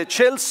 بله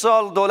 40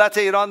 سال دولت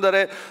ایران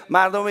داره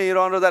مردم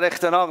ایران رو در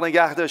اختناق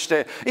نگه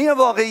داشته، این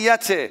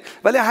واقعیته.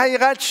 ولی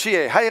حقیقت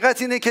چیه؟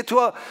 حقیقت اینه که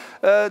تو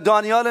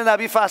دانیال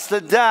نبی فصل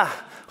 10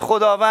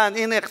 خداوند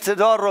این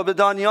اقتدار رو به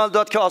دانیال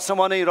داد که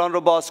آسمان ایران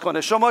رو باز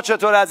کنه. شما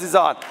چطور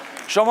عزیزان؟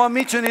 شما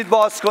میتونید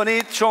باز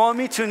کنید؟ شما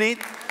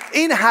میتونید؟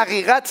 این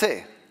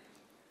حقیقته.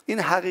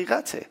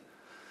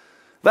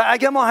 و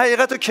اگه ما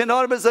حقیقت رو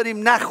کنار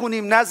بذاریم،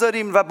 نخونیم،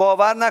 نذاریم و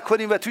باور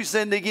نکنیم و توی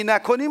زندگی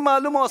نکنیم،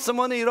 معلوم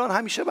آسمان ایران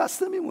همیشه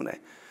بسته میمونه،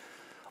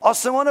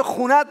 آسمان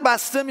خونت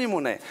بسته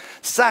میمونه،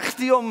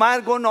 سختی و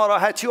مرگ و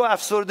ناراحتی و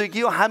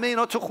افسردگی و همه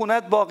اینا تو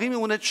خونت باقی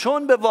میمونه،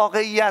 چون به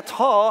واقعیت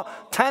ها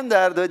تن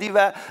در دادی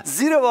و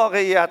زیر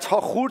واقعیت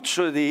ها خورد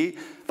شدی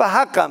و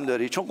حقم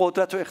داری، چون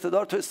قدرت و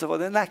اقتدار تو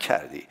استفاده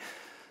نکردی،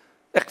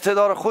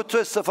 اقتدار خود تو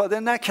استفاده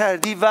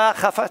نکردی و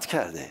خفت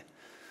کرده.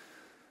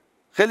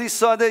 خیلی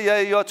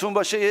ساده، یادتون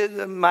باشه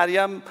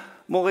مریم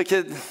موقعی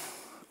که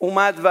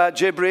اومد و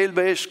جبرئیل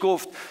بهش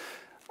گفت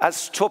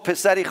از تو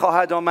پسری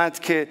خواهد آمد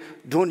که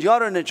دنیا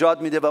رو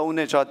نجات میده و اون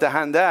نجات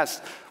دهنده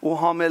است. او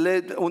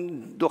حامله،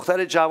 اون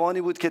دختر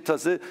جوانی بود که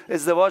تازه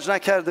ازدواج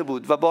نکرده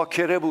بود و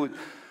باکره بود.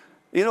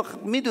 اینو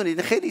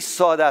میدونید خیلی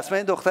ساده است. من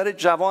این دختر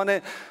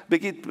جوان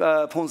بگید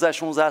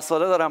 15-16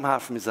 ساله دارم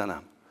حرف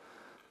میزنم،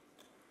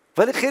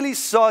 ولی خیلی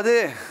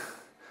ساده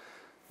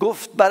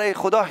گفت برای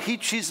خدا هیچ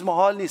چیز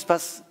محال نیست.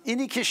 پس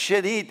اینی که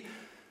شنید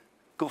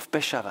گفت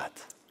بشود،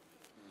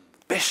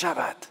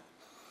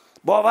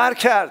 باور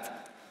کرد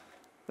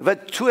و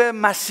توی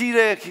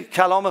مسیر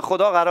کلام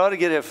خدا قرار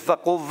گرفت و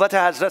قوت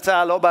حضرت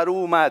اعلی بر او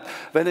اومد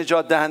و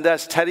نجات دهنده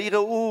از طریق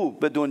او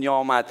به دنیا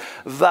آمد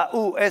و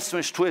او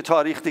اسمش توی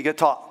تاریخ دیگه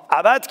تا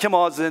ابد که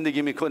ما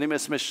زندگی میکنیم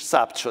اسمش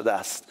ثبت شده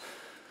است،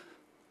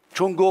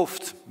 چون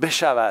گفت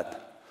بشود.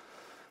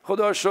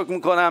 خدا رو شکر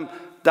میکنم.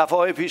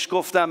 دفعه پیش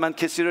گفتم، من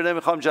کسی رو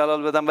نمیخوام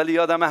جلال بدم، ولی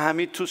یادم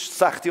حمید تو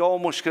سختی ها و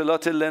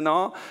مشکلات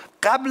لنا،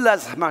 قبل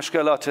از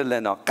مشکلات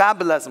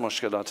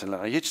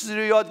لنا یه چیزی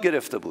رو یاد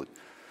گرفته بود.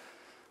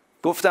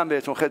 گفتم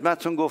بهتون،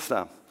 خدمتتون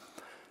گفتم،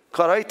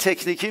 کارهای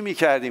تکنیکی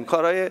میکردیم،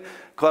 کارهای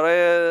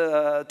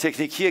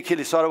تکنیکی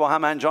کلیسا رو با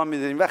هم انجام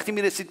میدادیم. وقتی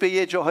میرسید به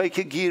یه جاهایی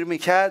که گیر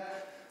میکرد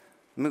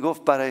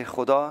میگفت برای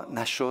خدا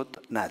نشد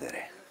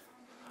نداره.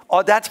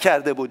 عادت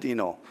کرده بود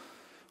اینو،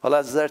 حالا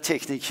از نظر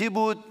تکنیکی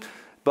بود،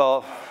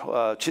 با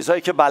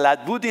چیزهایی که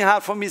بلد بود این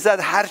حرف رو میزد،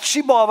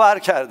 هرچی باور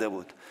کرده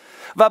بود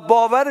و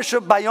باورش رو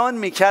بیان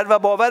میکرد و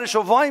باورش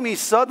رو وای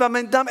میستاد و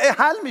من دیدم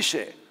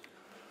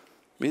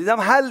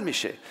حل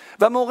میشه.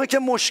 و موقعی که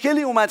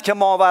مشکلی اومد که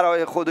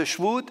ماورای خودش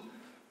بود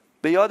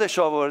به یادش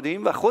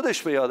آوردیم و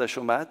خودش به یادش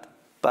اومد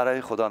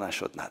برای خدا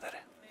نشد نداره.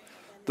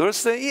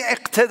 درسته؟ این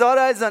اقتدار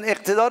عزیزان،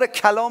 اقتدار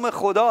کلام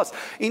خداست،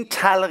 این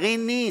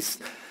تلقین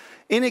نیست.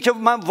 اینه که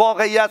من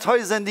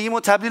واقعیت‌های زندگیمو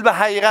تبدیل به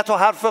حقیقت و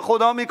حرف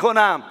خدا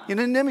میکنم.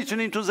 اینو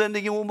نمیتونیم تو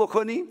زندگیمون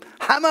بکنیم؟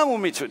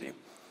 هممون میتونیم.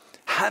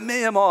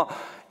 همه ما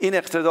این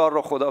اقتدار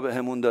رو خدا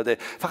بهمون داده،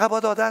 فقط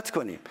باید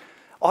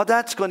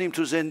عادت کنیم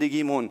تو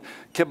زندگیمون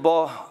که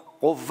با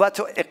قوت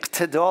و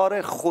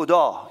اقتدار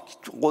خدا،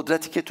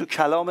 قدرتی که تو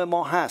کلام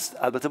ما هست،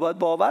 البته باید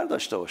باور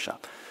داشته باشم،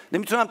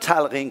 نمیتونم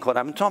تلقین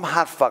کنم، میتونم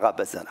حرف فقط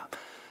بزنم،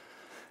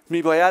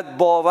 میباید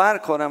باور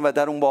کنم و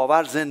در اون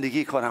باور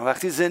زندگی کنم.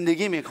 وقتی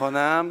زندگی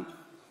میکنم،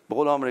 به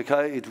قول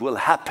آمریکایی it will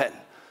happen،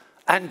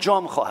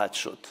 انجام خواهد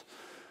شد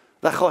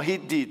و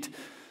خواهید دید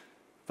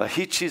و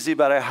هیچ چیزی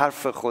برای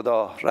حرف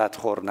خدا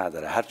ردخور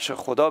نداره. هر چه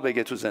خدا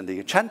بگه تو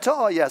زندگی. چند تا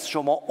آیه از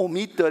شما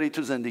امید دارید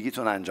تو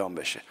زندگیتون انجام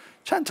بشه؟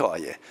 چند تا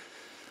آیه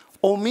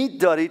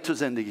امید دارید تو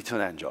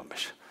زندگیتون انجام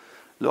بشه؟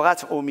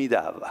 لغت امید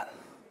اول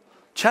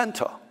چند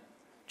تا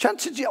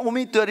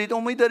امید دارید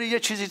یه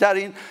چیزی در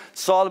این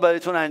سال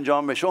برایتون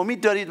انجام بشه،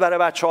 امید دارید برای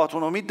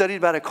بچه‌هاتون، امید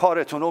دارید برای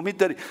کارتون، امید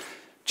دارید.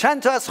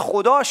 چند تا از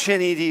خدا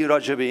شنیدی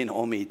راجع به این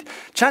امید؟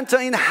 چند تا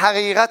این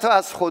حقیقت رو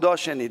از خدا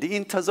شنیدی؟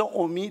 این تازه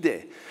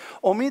امیده.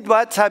 امید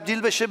باید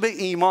تبدیل بشه به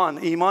ایمان.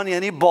 ایمان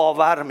یعنی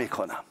باور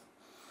میکنم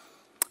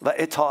و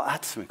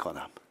اطاعت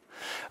میکنم.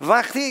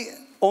 وقتی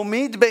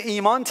امید به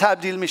ایمان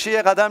تبدیل میشه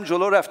یه قدم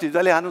جلو رفتید،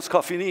 ولی هنوز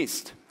کافی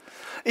نیست.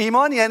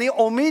 ایمان یعنی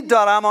امید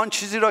دارم آن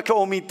چیزی را که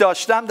امید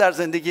داشتم در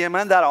زندگی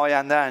من در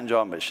آینده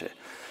انجام بشه.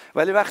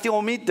 ولی وقتی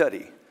امید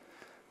داری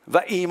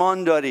و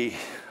ایمان داری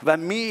و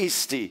می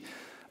ایستی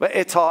و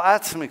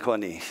اطاعت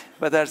میکنی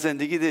و در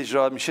زندگی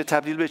اجرا میشه،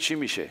 تبدیل به چی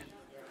میشه؟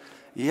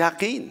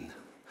 یقین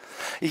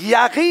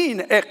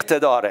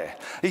اقتداره.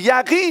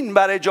 یقین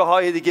برای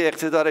جاهای دیگه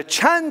اقتداره.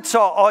 چند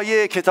تا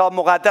آیه کتاب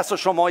مقدس رو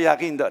شما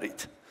یقین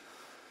دارید؟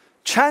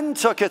 چند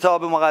تا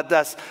کتاب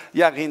مقدس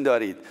یقین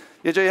دارید؟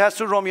 یه جایی هست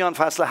تو رومیان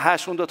فصل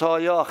 8 اون 2 تا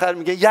آیه آخر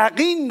میگه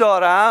یقین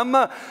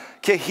دارم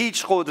که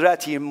هیچ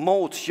قدرتی،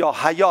 موت یا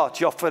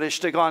حیات یا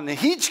فرشتگان،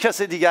 هیچ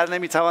کس دیگر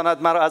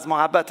نمیتواند مرا از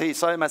محبت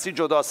عیسی مسیح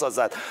جدا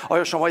سازد.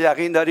 آیا شما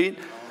یقین دارین؟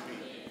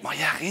 ما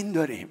یقین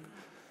داریم.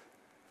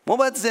 ما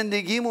باید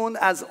زندگیمون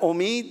از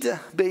امید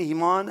به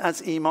ایمان،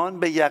 از ایمان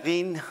به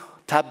یقین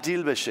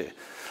تبدیل بشه.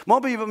 ما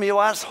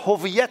می‌باید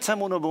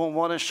هویتمون رو به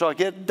عنوان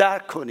شاگرد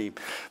درک کنیم.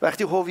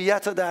 وقتی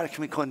هویت رو درک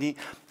میکنی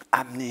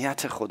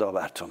امنیت خدا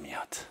بر تو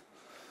میاد.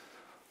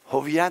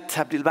 هویت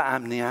تبدیل به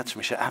امنیت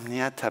میشه،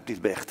 امنیت تبدیل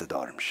به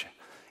اقتدار میشه.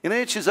 اینا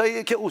یه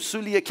چیزاییه که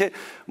اصولیه که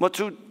ما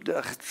تو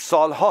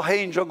سالها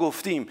اینجا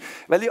گفتیم،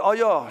 ولی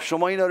آیا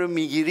شما اینا رو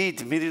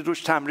میگیرید، میرید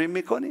روش تمرین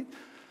میکنید؟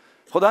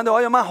 خداوند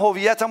آیا من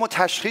هویتم رو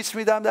تشخیص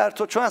میدم در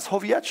تو؟ چون از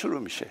هویت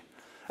شروع میشه،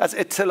 از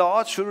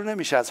اطلاعات شروع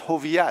نمیشه، از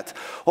هویت.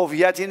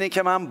 هویت اینه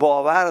که من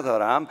باور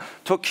دارم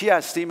تو کی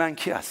هستی، من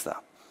کی هستم.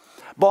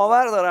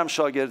 باور دارم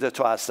شاگرد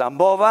تو هستم.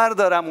 باور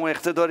دارم اون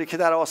اقتداری که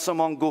در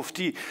آسمان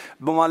گفتی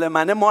مال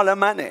منه، مال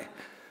منه.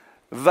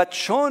 و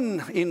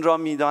چون این را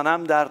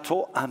میدانم در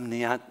تو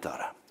امنیت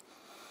دارم،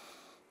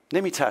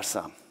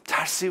 نمیترسم،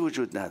 ترسی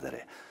وجود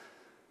نداره،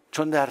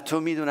 چون در تو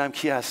میدونم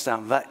کی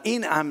هستم و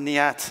این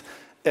امنیت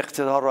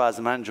اقتدار رو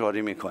از من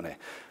جاری میکنه.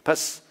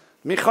 پس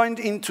میخواید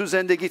این تو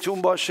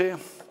زندگیتون باشه؟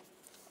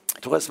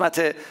 تو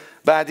قسمت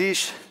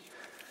بعدیش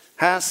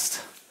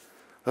هست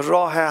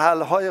راه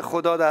حل های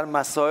خدا در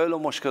مسائل و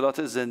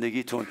مشکلات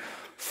زندگیتون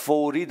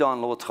فوری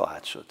دانلود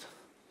خواهد شد.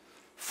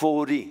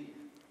 فوری.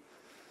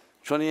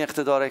 چون این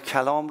اقتدار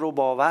کلام رو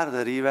باور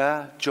داری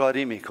و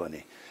جاری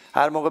میکنی.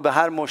 هر موقع به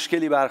هر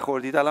مشکلی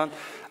برخوردید،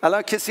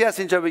 الان کسی هست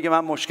اینجا بگه من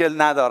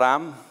مشکل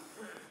ندارم؟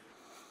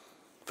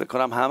 فکر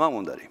کنم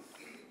هممون داریم.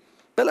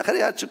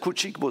 بالاخره هرچه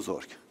کوچیک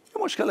بزرگ،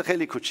 یه مشکل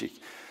خیلی کوچیک.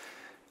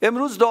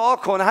 امروز دعا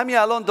کن، همین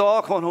الان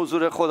دعا کن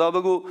حضور خدا،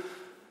 بگو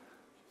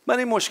من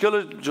این مشکل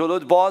رو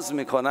جلوت باز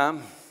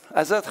میکنم،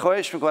 ازت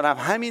خواهش میکنم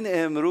همین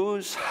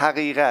امروز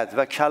حقیقت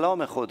و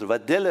کلام خود و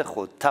دل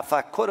خود،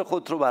 تفکر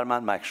خود رو بر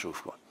من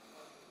مکشوف کن.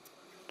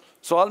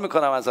 سوال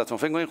میکنم ازتون،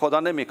 فکر کنید خدا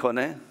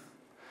نمیکنه؟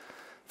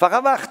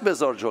 فقط وقت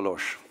بذار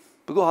جلوش،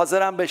 بگو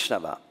حاضرم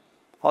بشنوم،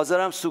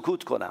 حاضرم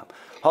سکوت کنم،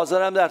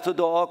 حاضرم در تو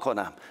دعا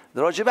کنم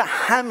راجع به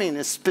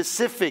همین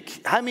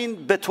سپسیفیک،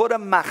 همین به طور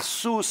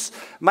مخصوص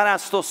من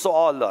از تو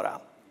سوال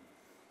دارم.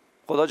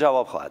 خدا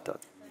جواب خواهد داد.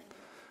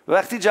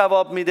 وقتی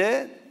جواب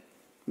میده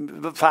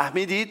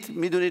فهمیدید،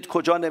 میدونید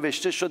کجا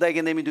نوشته شده.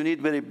 اگه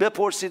نمیدونید برید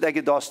بپرسید.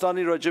 اگه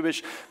داستانی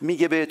راجبش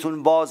میگه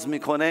بهتون باز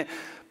میکنه،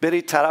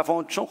 برید طرف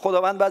اون، چون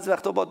خداوند بعضی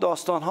وقتا با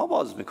داستانها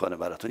باز میکنه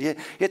براتون،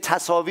 یه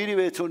تصاویری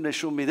بهتون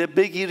نشون میده.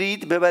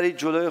 بگیرید، ببرید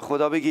جلوی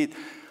خدا، بگید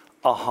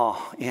آها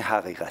این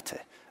حقیقته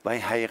و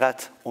این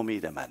حقیقت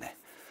امید منه،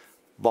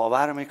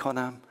 باور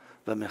میکنم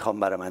و میخوام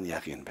برای من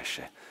یقین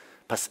بشه،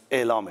 پس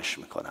اعلامش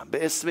میکنم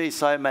به اسم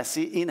عیسی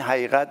مسیح. این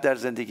حقیقت در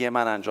زندگی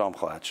من انجام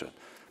خواهد شد.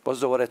 باز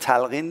دوباره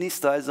تلقین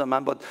نیست عزیزان،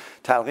 من با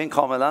تلقین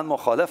کاملا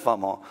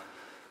مخالفم.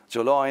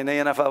 جلو آینه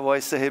یه نفر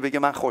وایسه هی بگه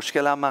من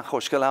خوشگلم، من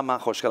خوشگلم، من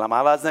خوشگلم،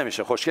 عوض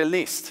نمیشه. خوشگل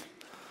نیست،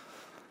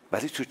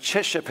 ولی تو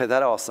چش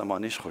پدر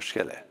آسمانیش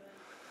خوشگله.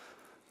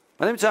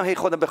 من نمیتونم هی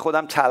خودم به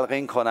خودم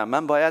تلقین کنم،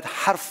 من باید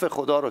حرف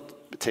خدا رو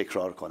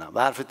تکرار کنم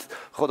و حرف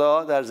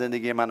خدا در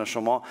زندگی من و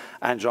شما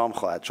انجام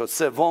خواهد شد.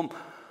 سوم،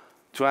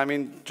 تو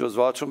همین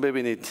جزوهاتون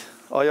ببینید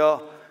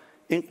آیا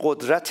این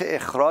قدرت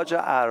اخراج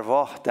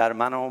ارواح در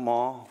من و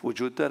ما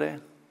وجود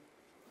داره؟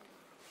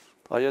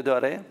 آیا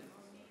داره؟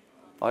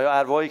 آیا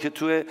ارواحی که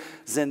توی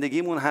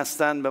زندگیمون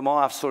هستن به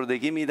ما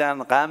افسردگی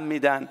میدن، غم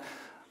میدن،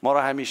 ما رو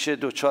همیشه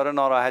دچار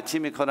ناراحتی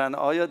میکنن،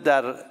 آیا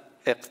در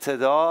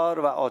اقتدار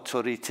و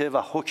آتوریته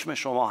و حکم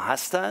شما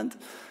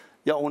هستند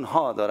یا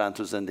اونها دارن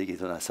تو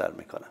زندگیتون اثر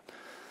میکنن؟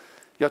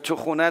 یا تو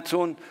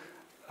خونتون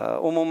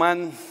عموما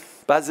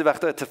بعضی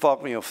وقتا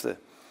اتفاق میفته،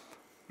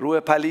 روح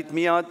پلید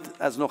میاد،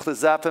 از نقطه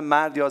ضعف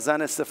مرد یا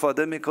زن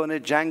استفاده میکنه،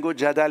 جنگ و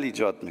جدل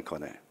ایجاد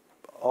میکنه،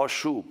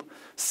 آشوب،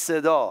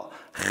 صدا،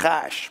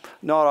 خشم،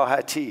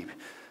 ناراحتی،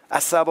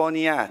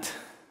 عصبانیت،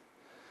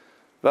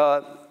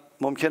 و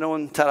ممکنه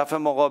اون طرف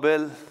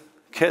مقابل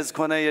کز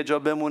کنه، یه جا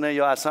بمونه،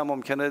 یا اصلا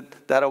ممکنه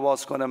در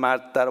باز کنه،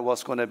 مرد در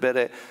باز کنه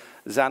بره،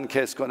 زن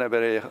کز کنه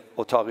بره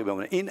اتاقی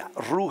بمونه. این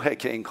روحه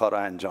که این کار رو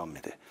انجام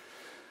میده.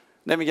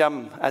 نمیگم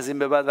از این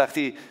به بعد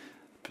وقتی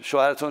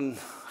شوهرتون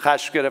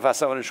خشم گرفت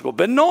عصبانیش گفت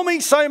به نام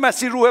عیسی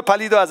مسیح روح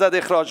پلید رو ازت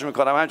اخراج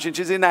میکنم، همچین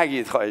چیزی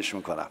نگید، خواهش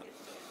میکنم.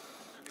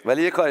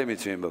 ولی یه کاری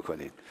میتونید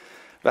بکنید،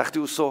 وقتی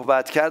او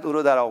صحبت کرد او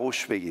رو در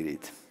آغوش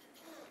بگیرید،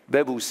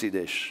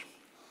 ببوسیدش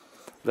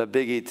و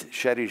بگید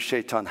شریر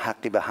شیطان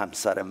حقی به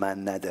همسر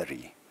من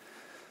نداری،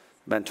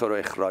 من تو رو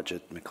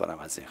اخراجت میکنم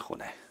از این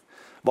خونه.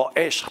 با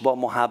عشق، با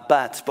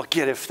محبت، با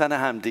گرفتن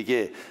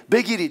همدیگه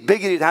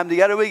بگیرید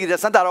همدیگه رو بگیرید،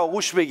 اصلا در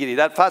آغوش بگیرید.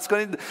 در فرض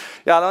کنید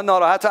یا الان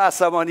ناراحت و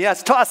عصبانی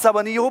است، تا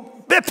عصبانی یهو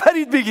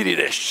بپرید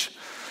بگیریدش،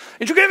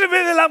 اینجوری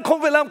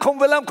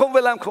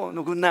ولم کن.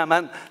 نگو نه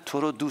من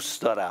تو رو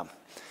دوست دارم.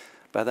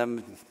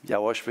 بعدم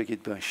یواش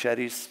بگید به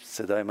شریر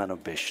صدای منو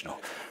بشنو،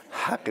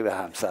 حقی به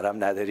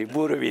همسرم نداری،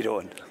 برو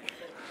بیرون.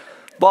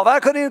 باور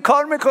کنید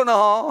کار میکنه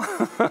ها.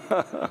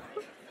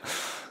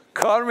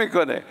 کار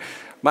میکنه.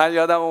 من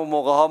یادم اون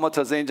موقع ها ما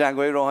تازه این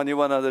جنگ‌های روحانی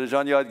با نادر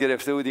جان یاد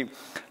گرفته بودیم.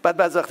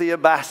 بعد وقتی یه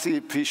بحثی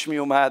پیش می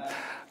اومد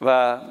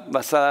و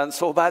مثلا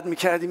صحبت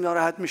میکردیم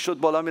ناراحت میشد،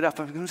 بالا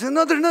میرفتم میگم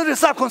نادر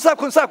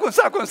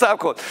صبر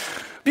کن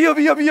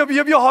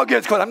بیا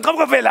هاگت کنم.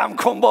 ولم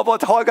کن بابا،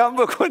 هاگم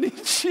بکنی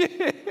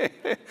چیه؟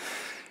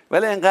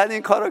 ولی انقدر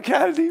این کارو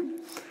کردیم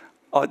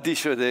عادی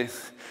شده.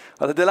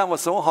 حالا دلم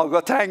واسه اون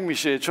هاگا تنگ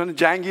میشه، چون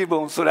جنگی به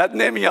اون صورت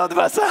نمیاد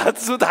وسط،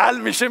 زود حل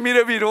میشه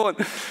میره بیرون.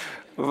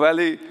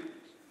 ولی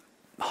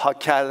هاگ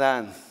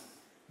کردن،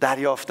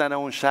 دریافتن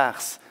اون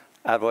شخص،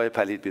 ارواح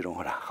پلید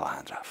بیرون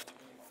خواهند رفت.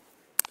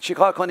 چی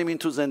کار کنیم این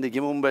تو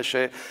زندگیمون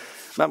بشه؟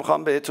 من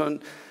میخوام بهتون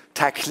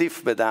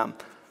تکلیف بدم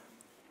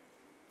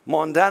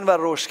ماندن و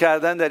رشد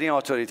کردن در این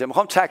آتوریته.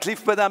 میخوام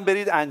تکلیف بدم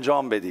برید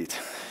انجام بدید.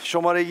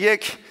 شماره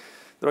 1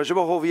 راجع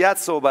به هویت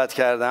صحبت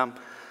کردم.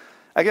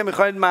 اگه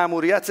میخواید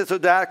مأموریتت رو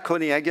درک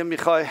کنی، اگه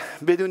میخوای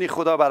بدونی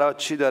خدا برات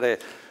چی داره،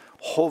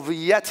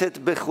 هویتت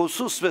به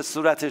خصوص به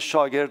صورت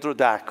شاگرد رو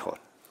درک کن.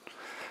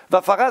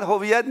 و فقط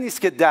هویت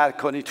نیست که درک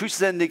کنی، توش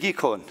زندگی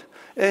کن.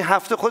 این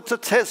هفته خودتو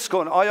تست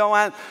کن، آیا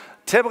من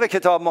طبق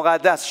کتاب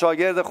مقدس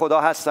شاگرد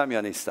خدا هستم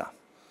یا نیستم؟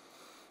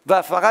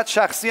 و فقط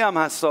شخصی هم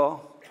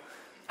هستا،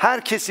 هر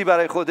کسی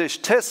برای خودش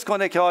تست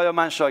کنه که آیا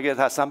من شاگرد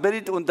هستم.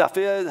 برید اون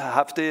دفعه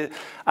هفته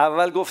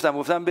اول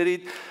گفتم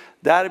برید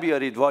در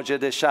بیارید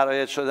واجد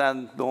شرایط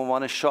شدن به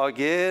عنوان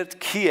شاگرد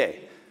کیه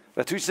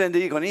و توش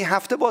زندگی کنی. این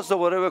هفته باز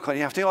دوباره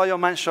بکنی، هفته آیا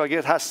من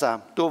شاگرد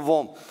هستم.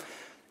 دوم،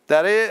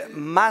 در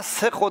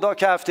مسح خدا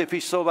که هفته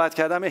پیش صحبت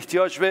کردم،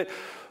 احتیاج به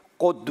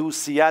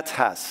قدوسیت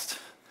هست،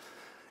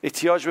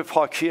 احتیاج به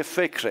پاکی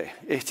فکره،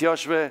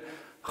 احتیاج به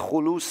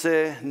خلوص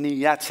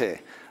نیته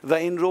و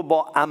این رو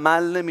با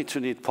عمل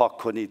نمیتونید پاک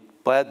کنید،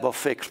 باید با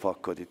فکر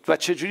پاک کنید. و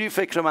چجوری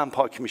فکر من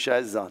پاک میشه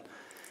عزیزان؟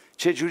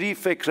 چجوری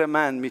فکر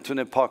من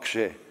میتونه پاک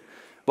شه؟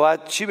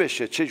 باید چی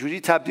بشه؟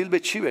 چجوری تبدیل به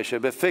چی بشه؟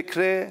 به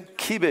فکر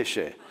کی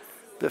بشه؟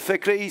 به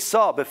فکر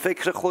عیسی، به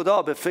فکر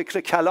خدا، به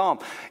فکر کلام.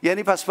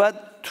 یعنی پس باید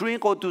تو این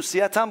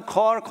قدوسیتم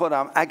کار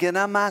کنم. اگه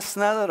نه مس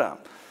ندارم،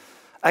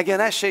 اگه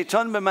نه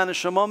شیطان به من و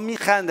شما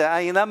میخنده،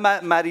 اگه نه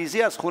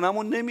مریضی از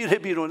خونمون نمیره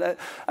بیرون،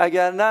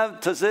 اگر نه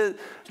تازه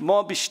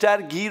ما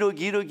بیشتر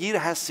گیر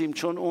هستیم،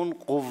 چون اون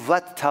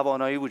قوت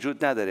توانایی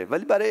وجود نداره.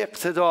 ولی برای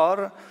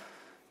اقتدار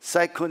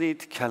سعی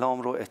کنید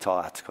کلام رو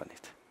اطاعت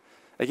کنید.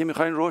 اگه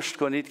میخواین رشد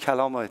کنید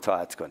کلام رو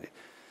اطاعت کنید.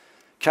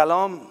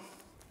 کلام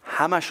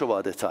همش رو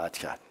باید اطاعت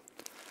کرد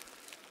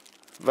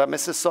و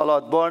مثل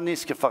سالادبار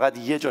نیست که فقط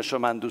یه جاشو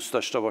من دوست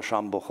داشته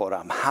باشم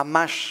بخورم،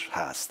 همش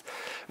هست.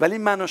 ولی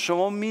من و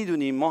شما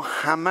میدونیم ما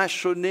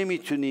همش رو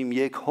نمیتونیم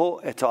یک هو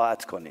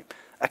اطاعت کنیم،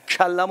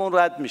 کلمون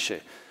رد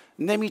میشه،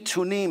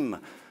 نمیتونیم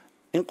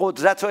این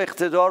قدرت و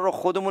اقتدار رو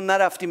خودمون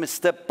نرفتیم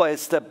استپ با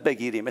استپ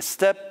بگیریم.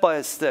 استپ با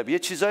استپ یه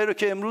چیزایی رو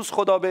که امروز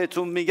خدا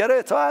بهتون میگه رو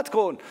اطاعت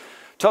کن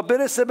تا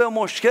برسه به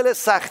مشکل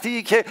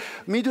سختی که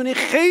میدونی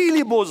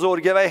خیلی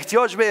بزرگه و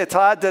احتیاج به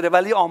اطاعت داره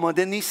ولی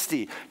آماده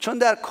نیستی. چون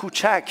در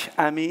کوچک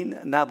امین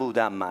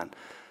نبودم من.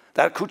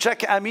 در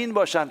کوچک امین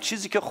باشم،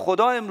 چیزی که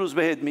خدا امروز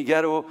بهت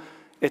میگه رو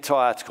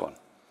اطاعت کن.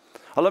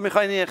 حالا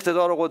میخواین این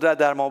اقتدار و قدرت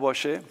در ما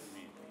باشه؟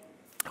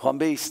 میخوام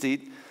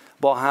بایستید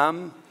با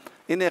هم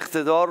این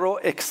اقتدار رو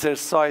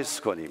اکسرسایز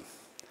کنیم.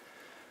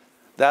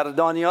 در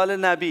دانیال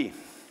نبی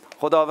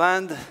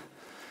خداوند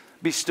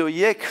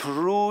 21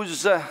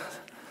 روز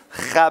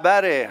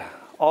خبر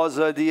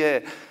آزادی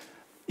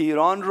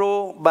ایران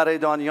رو برای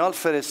دانیال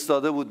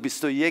فرستاده بود،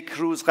 21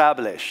 روز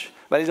قبلش،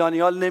 ولی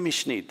دانیال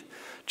نمیشنید.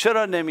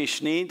 چرا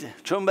نمیشنید؟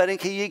 چون برای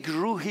اینکه یک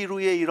روحی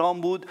روی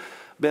ایران بود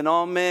به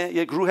نام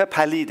یک روح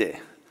پلیده.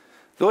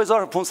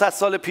 2500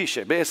 سال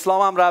پیشه، به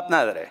اسلام هم ربط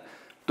نداره.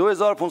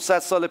 2500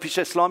 سال پیش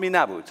اسلامی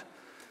نبود.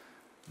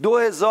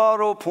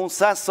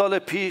 2500 سال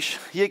پیش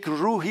یک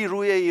روحی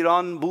روی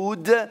ایران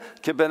بود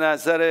که به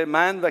نظر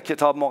من و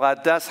کتاب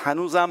مقدس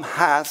هنوزم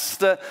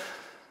هست.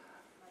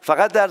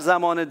 فقط در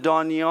زمان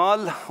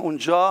دانیال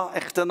اونجا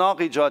اختناق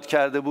ایجاد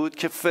کرده بود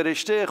که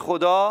فرشته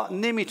خدا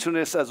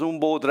نمیتونست از اون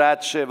بود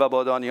رد شه و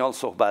با دانیال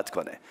صحبت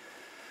کنه.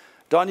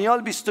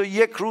 دانیال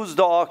 21 روز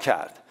دعا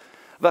کرد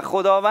و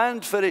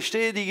خداوند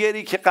فرشته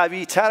دیگری که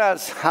قوی تر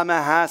از همه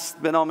هست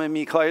به نام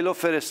میکائیل رو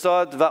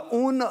فرستاد و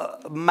اون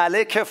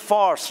ملک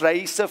فارس،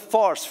 رئیس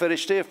فارس،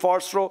 فرشته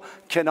فارس رو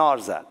کنار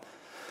زد.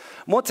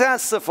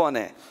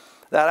 متاسفانه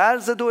در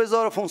عرض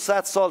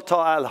 2500 سال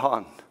تا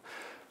الان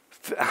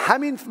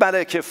همین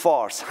ملک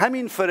فارس،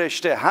 همین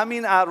فرشته،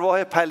 همین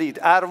ارواح پلید،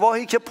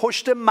 ارواحی که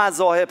پشت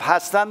مذاهب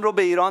هستن رو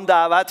به ایران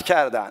دعوت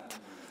کردند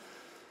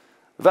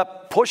و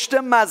پشت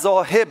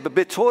مذاهب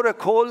به طور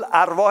کل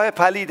ارواح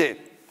پلیده.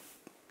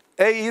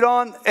 ای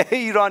ایران، ای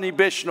ایرانی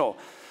بشنو،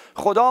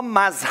 خدا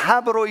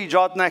مذهب رو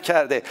ایجاد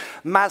نکرده.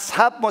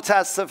 مذهب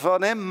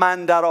متاسفانه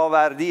من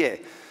درآوردیه.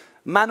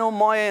 من و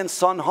ما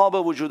انسان ها به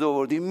وجود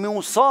آوردیم.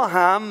 موسی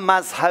هم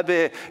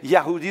مذهب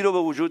یهودی رو به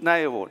وجود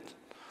نیاورد،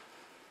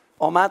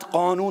 آمد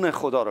قانون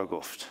خدا رو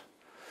گفت.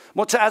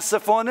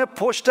 متاسفانه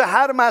پشت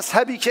هر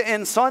مذهبی که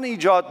انسان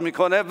ایجاد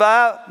میکنه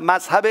و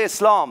مذهب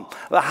اسلام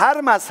و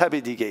هر مذهب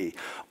دیگه‌ای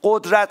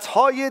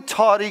قدرت‌های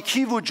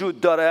تاریکی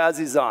وجود داره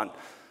عزیزان.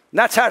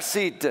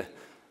 نترسید،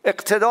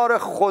 اقتدار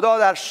خدا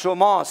در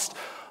شماست.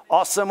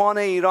 آسمان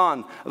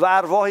ایران و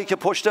ارواحی که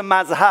پشت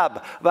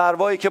مذهب و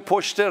ارواحی که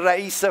پشت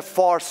رئیس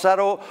فارس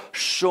رو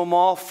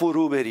شما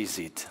فرو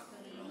بریزید.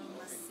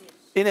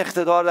 این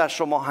اقتدار در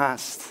شما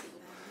هست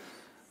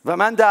و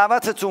من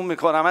دعوتتون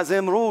میکنم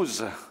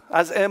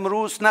از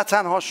امروز نه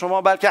تنها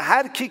شما بلکه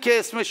هر کی که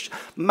اسمش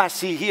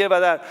مسیحیه و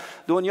در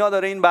دنیا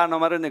داره این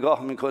برنامه رو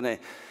نگاه میکنه،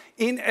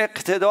 این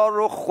اقتدار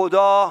رو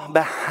خدا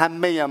به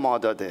همه ما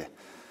داده.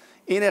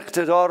 این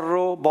اقتدار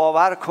رو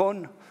باور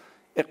کن،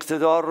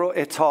 اقتدار رو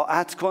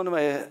اطاعت کن و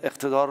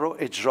اقتدار رو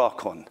اجرا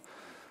کن.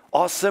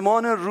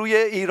 آسمان روی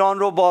ایران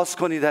رو باز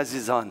کنید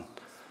عزیزان،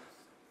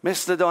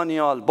 مثل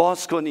دانیال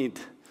باز کنید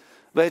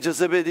و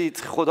اجازه بدید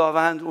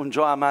خداوند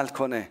اونجا عمل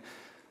کنه.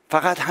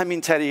 فقط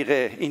همین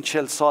طریقه این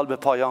 40 سال به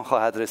پایان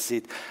خواهد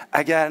رسید.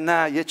 اگر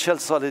نه یه 40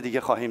 سال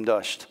دیگه خواهیم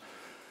داشت.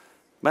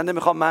 من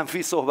نمیخوام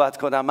منفی صحبت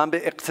کنم، من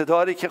به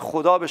اقتداری که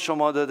خدا به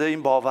شما داده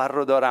این باور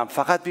رو دارم.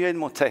 فقط بیایید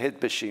متحد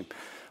بشیم،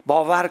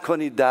 باور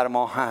کنید در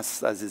ما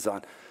هست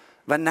عزیزان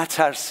و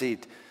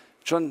نترسید،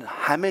 چون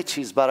همه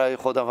چیز برای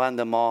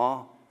خداوند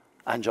ما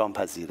انجام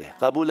پذیره.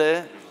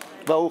 قبوله؟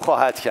 و او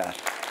خواهد کرد.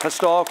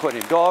 پس دعا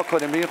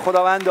کنیم بگیم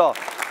خداوندا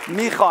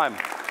میخوایم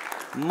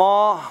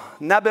ما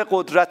نه به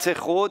قدرت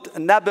خود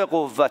نه به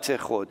قوت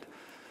خود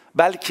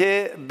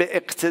بلکه به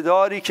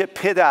اقتداری که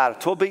پدر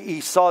تو به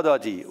عیسی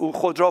دادی، او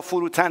خود را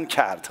فروتن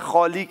کرد،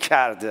 خالی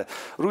کرد،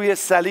 روی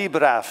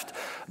صلیب رفت،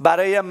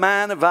 برای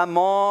من و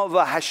ما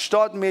و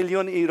 80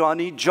 میلیون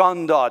ایرانی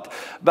جان داد،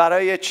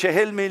 برای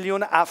 40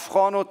 میلیون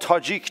افغان و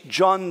تاجیک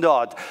جان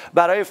داد،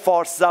 برای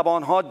فارس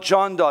زبان ها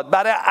جان داد،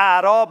 برای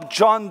اعراب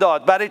جان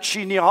داد، برای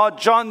چینی ها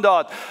جان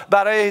داد،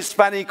 برای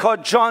هسپانیک ها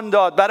جان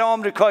داد، برای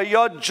آمریکایی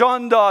ها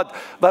جان داد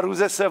و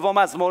روز سوم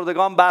از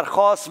مردگان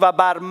برخاست و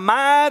بر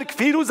مرگ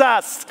پیروز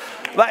است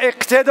و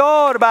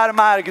اقتدار بر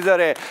مرگ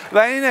داره و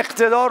این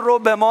اقتدار رو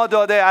به ما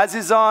داده.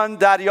 عزیزان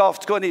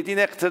دریافت کنید، این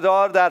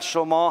اقتدار در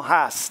شما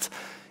هست.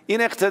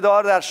 این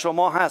اقتدار در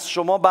شما هست.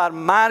 شما بر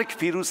مرگ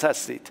پیروز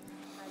هستید.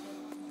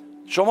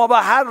 شما با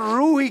هر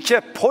روحی که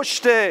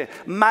پشت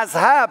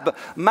مذهب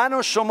من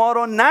و شما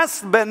رو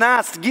نسل به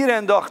نسل گیر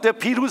انداخته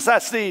پیروز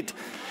هستید.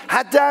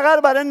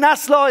 حداقل برای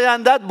نسل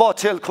آیندت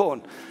باطل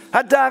کن،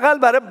 حداقل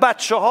برای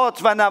بچه‌هات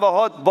و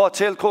نوه‌هات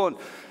باطل کن.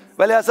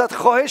 ولی ازت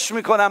خواهش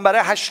میکنم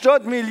برای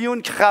 80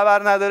 میلیون که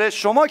خبر نداره،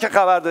 شما که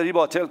خبر داری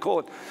باطل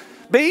کن.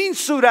 به این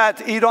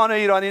صورت ایران و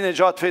ایرانی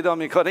نجات پیدا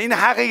میکنه. این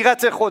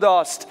حقیقت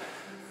خداست.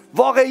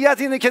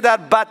 واقعیت اینه که در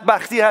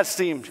بدبختی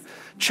هستیم،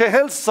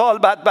 40 سال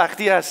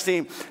بدبختی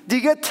هستیم،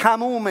 دیگه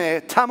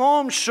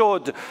تمام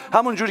شد.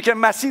 همون جوری که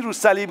مسیح رو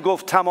صلیب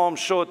گفت تمام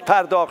شد،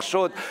 پرداخت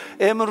شد.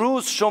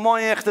 امروز شما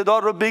این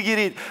اقتدار رو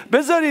بگیرید،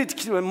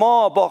 بذارید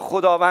ما با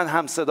خداوند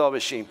هم صدا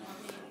بشیم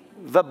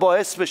و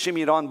باعث بشیم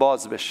ایران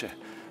باز بشه.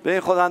 به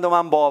این خداوند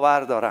من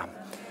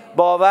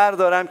باور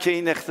دارم که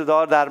این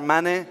اقتدار در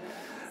منه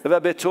و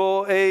به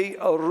تو ای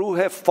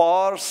روح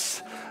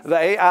فارس و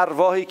ای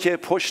ارواحی که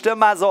پشت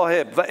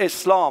مذاهب و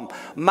اسلام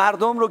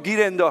مردم رو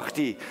گیر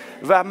انداختی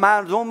و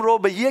مردم رو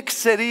به یک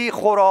سری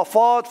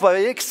خرافات و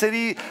یک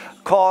سری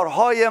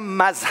کارهای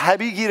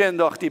مذهبی گیر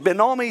انداختی، به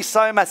نام عیسی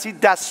مسیح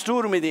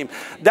دستور میدیم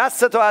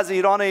دستتو از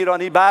ایران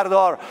ایرانی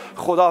بردار.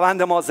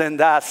 خداوند ما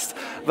زنده است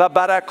و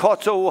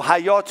برکات او،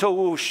 حیات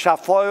او،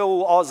 شفای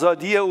او،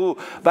 آزادی او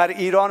بر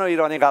ایران و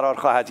ایرانی قرار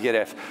خواهد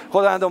گرفت.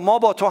 خداوند ما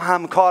با تو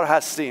همکار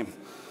هستیم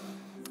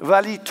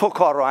ولی تو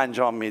کار رو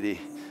انجام میدی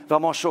و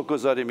ما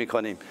شکرگزاری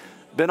میکنیم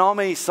به نام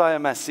عیسی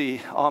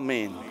مسیح.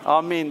 آمین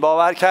آمین.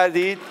 باور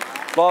کردید؟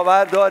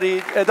 باور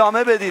دارید؟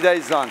 ادامه بدید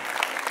عزیزان،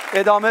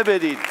 ادامه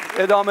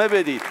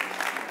بدید.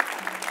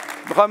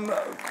 میخوام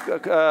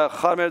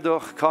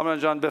کامیل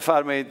جان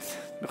بفرمایید،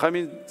 میخوایم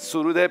این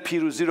سرود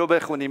پیروزی رو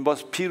بخونیم، با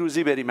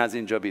پیروزی بریم از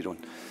اینجا بیرون.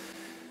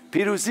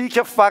 پیروزی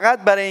که فقط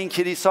برای این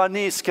کلیسا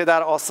نیست که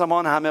در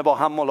آسمان همه با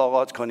هم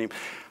ملاقات کنیم.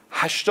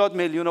 80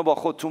 میلیون رو با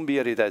خودتون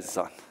بیارید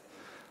عزیزان،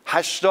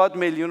 80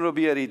 میلیون رو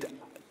بیارید.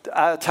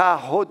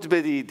 تعهد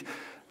بدید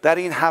در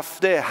این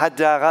هفته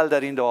حداقل در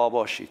این دعا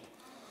باشید،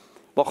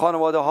 با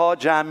خانواده ها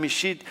جمع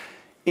میشید،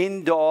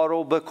 این دعا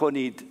رو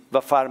بکنید و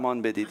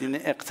فرمان بدید. این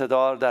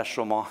اقتدار در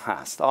شما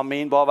هست.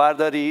 آمین. باور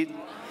دارید؟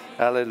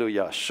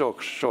 هللویا.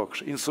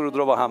 شکر. این سرود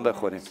رو با هم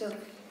بخونیم. شکر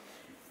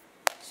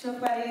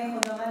برای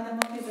خداوند ما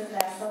که زنده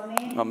است.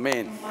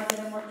 آمین.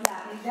 قادر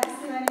مطلق.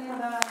 دستی برای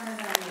خداوند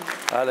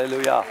بزنید.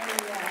 هللویا.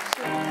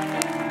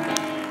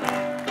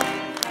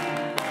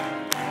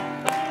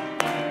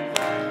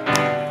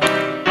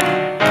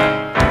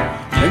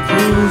 یک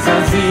روز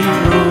از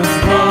این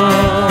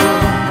روزها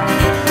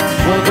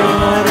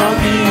خدا را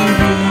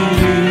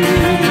می‌بینی،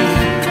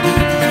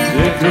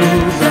 یک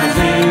روز از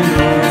این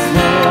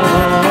روزها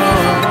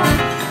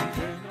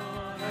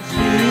کنارش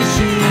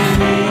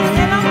می‌شینی،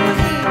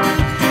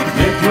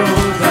 یک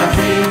روز از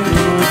این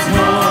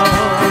روزها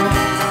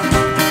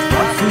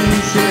از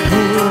پیش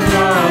کور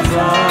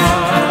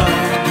نازد،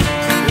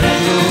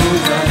 یک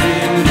روز از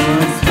این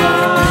روزها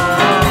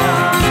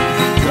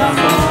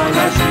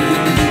جمالش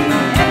می‌بینی.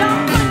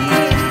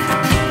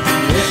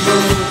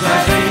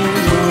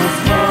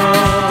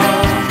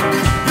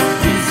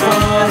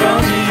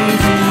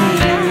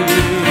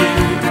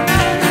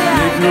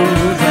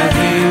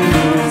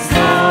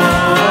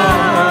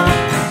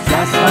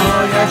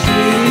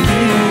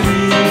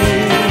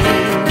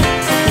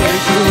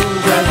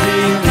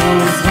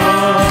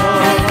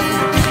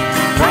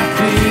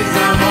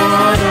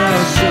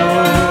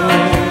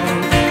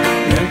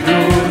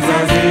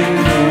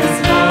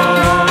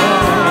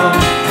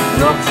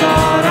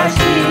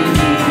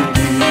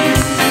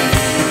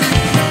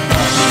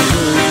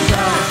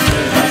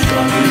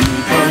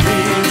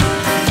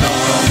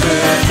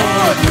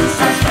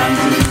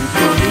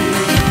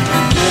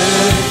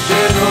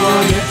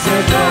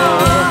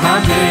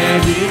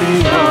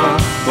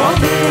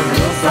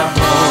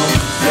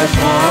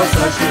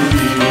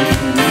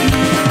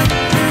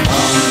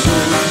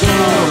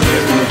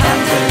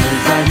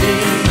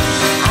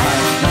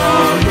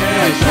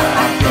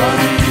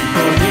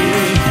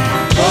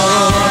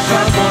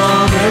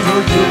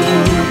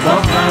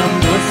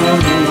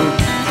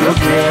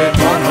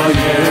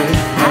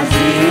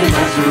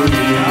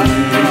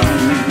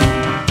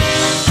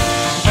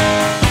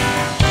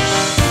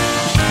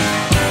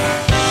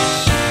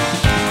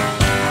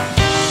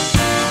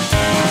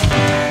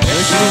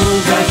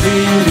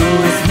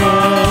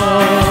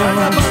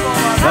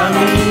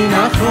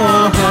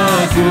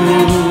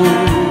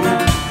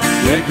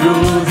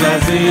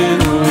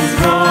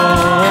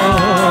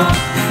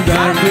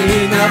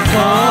 بدی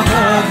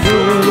نخواهد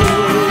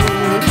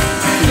بود.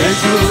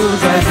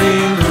 بجز از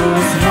این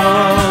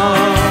روزها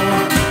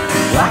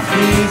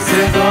وقتی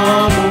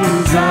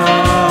صدامون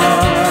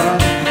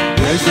زد،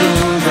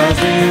 بجز از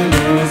این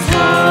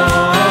روزها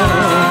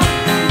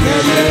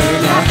گله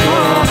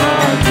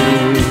نخواهد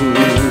بود.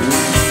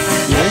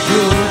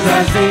 بجز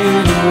از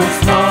این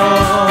روزها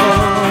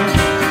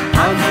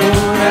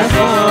همخونه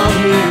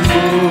خواهیم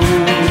بود.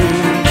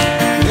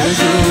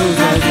 بجز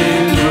از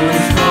این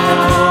روزها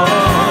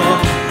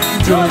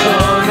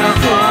جدا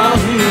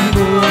نخواهیم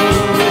بود.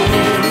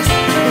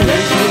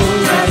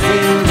 بجز از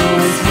این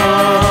روزها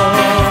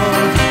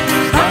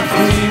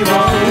وقتی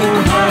با او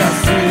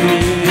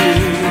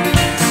هستیم.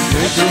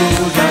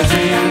 بجز از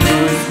این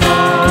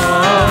روزها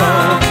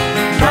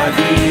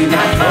بدی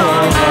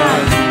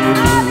نخواهد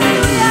بود.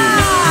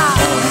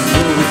 آن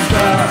روز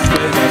دست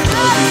به دست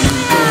شادی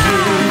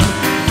کنیم،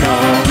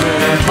 نام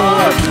با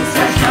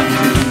دوستش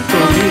همچین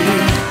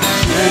کنیم.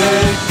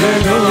 یک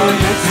دل و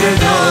یک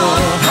صدا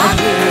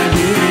همه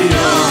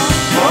بیا،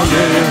 با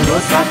مهر و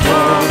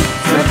صفا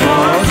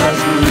سپاسش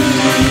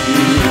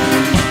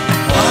گوییم.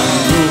 آن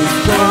روز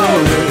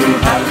داره رو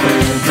حرف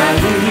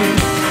بزنیم،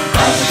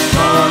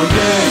 اشکای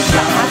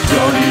شهد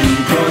جاری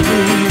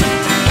کنیم.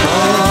 با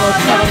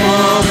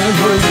تمام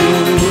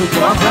وجود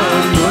با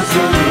هم و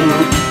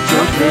سرود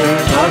شکر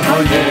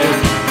کارهای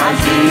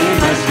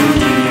عظیمش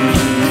گوییم.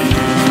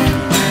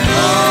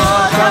 با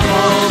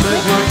تمام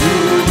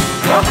وجود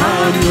با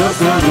هم و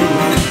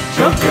سرود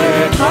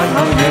شکر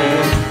کارهای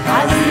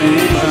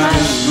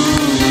عظیمش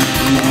گوییم.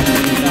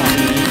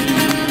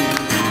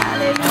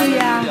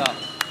 هللویا.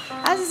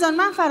 عزیزان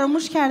من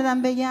فراموش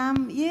کردم بگم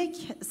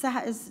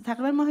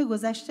تقریبا ماه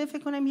گذشته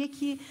فکر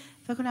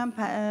کنم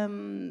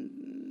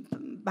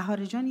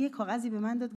بهار جان یک کاغذی به من داد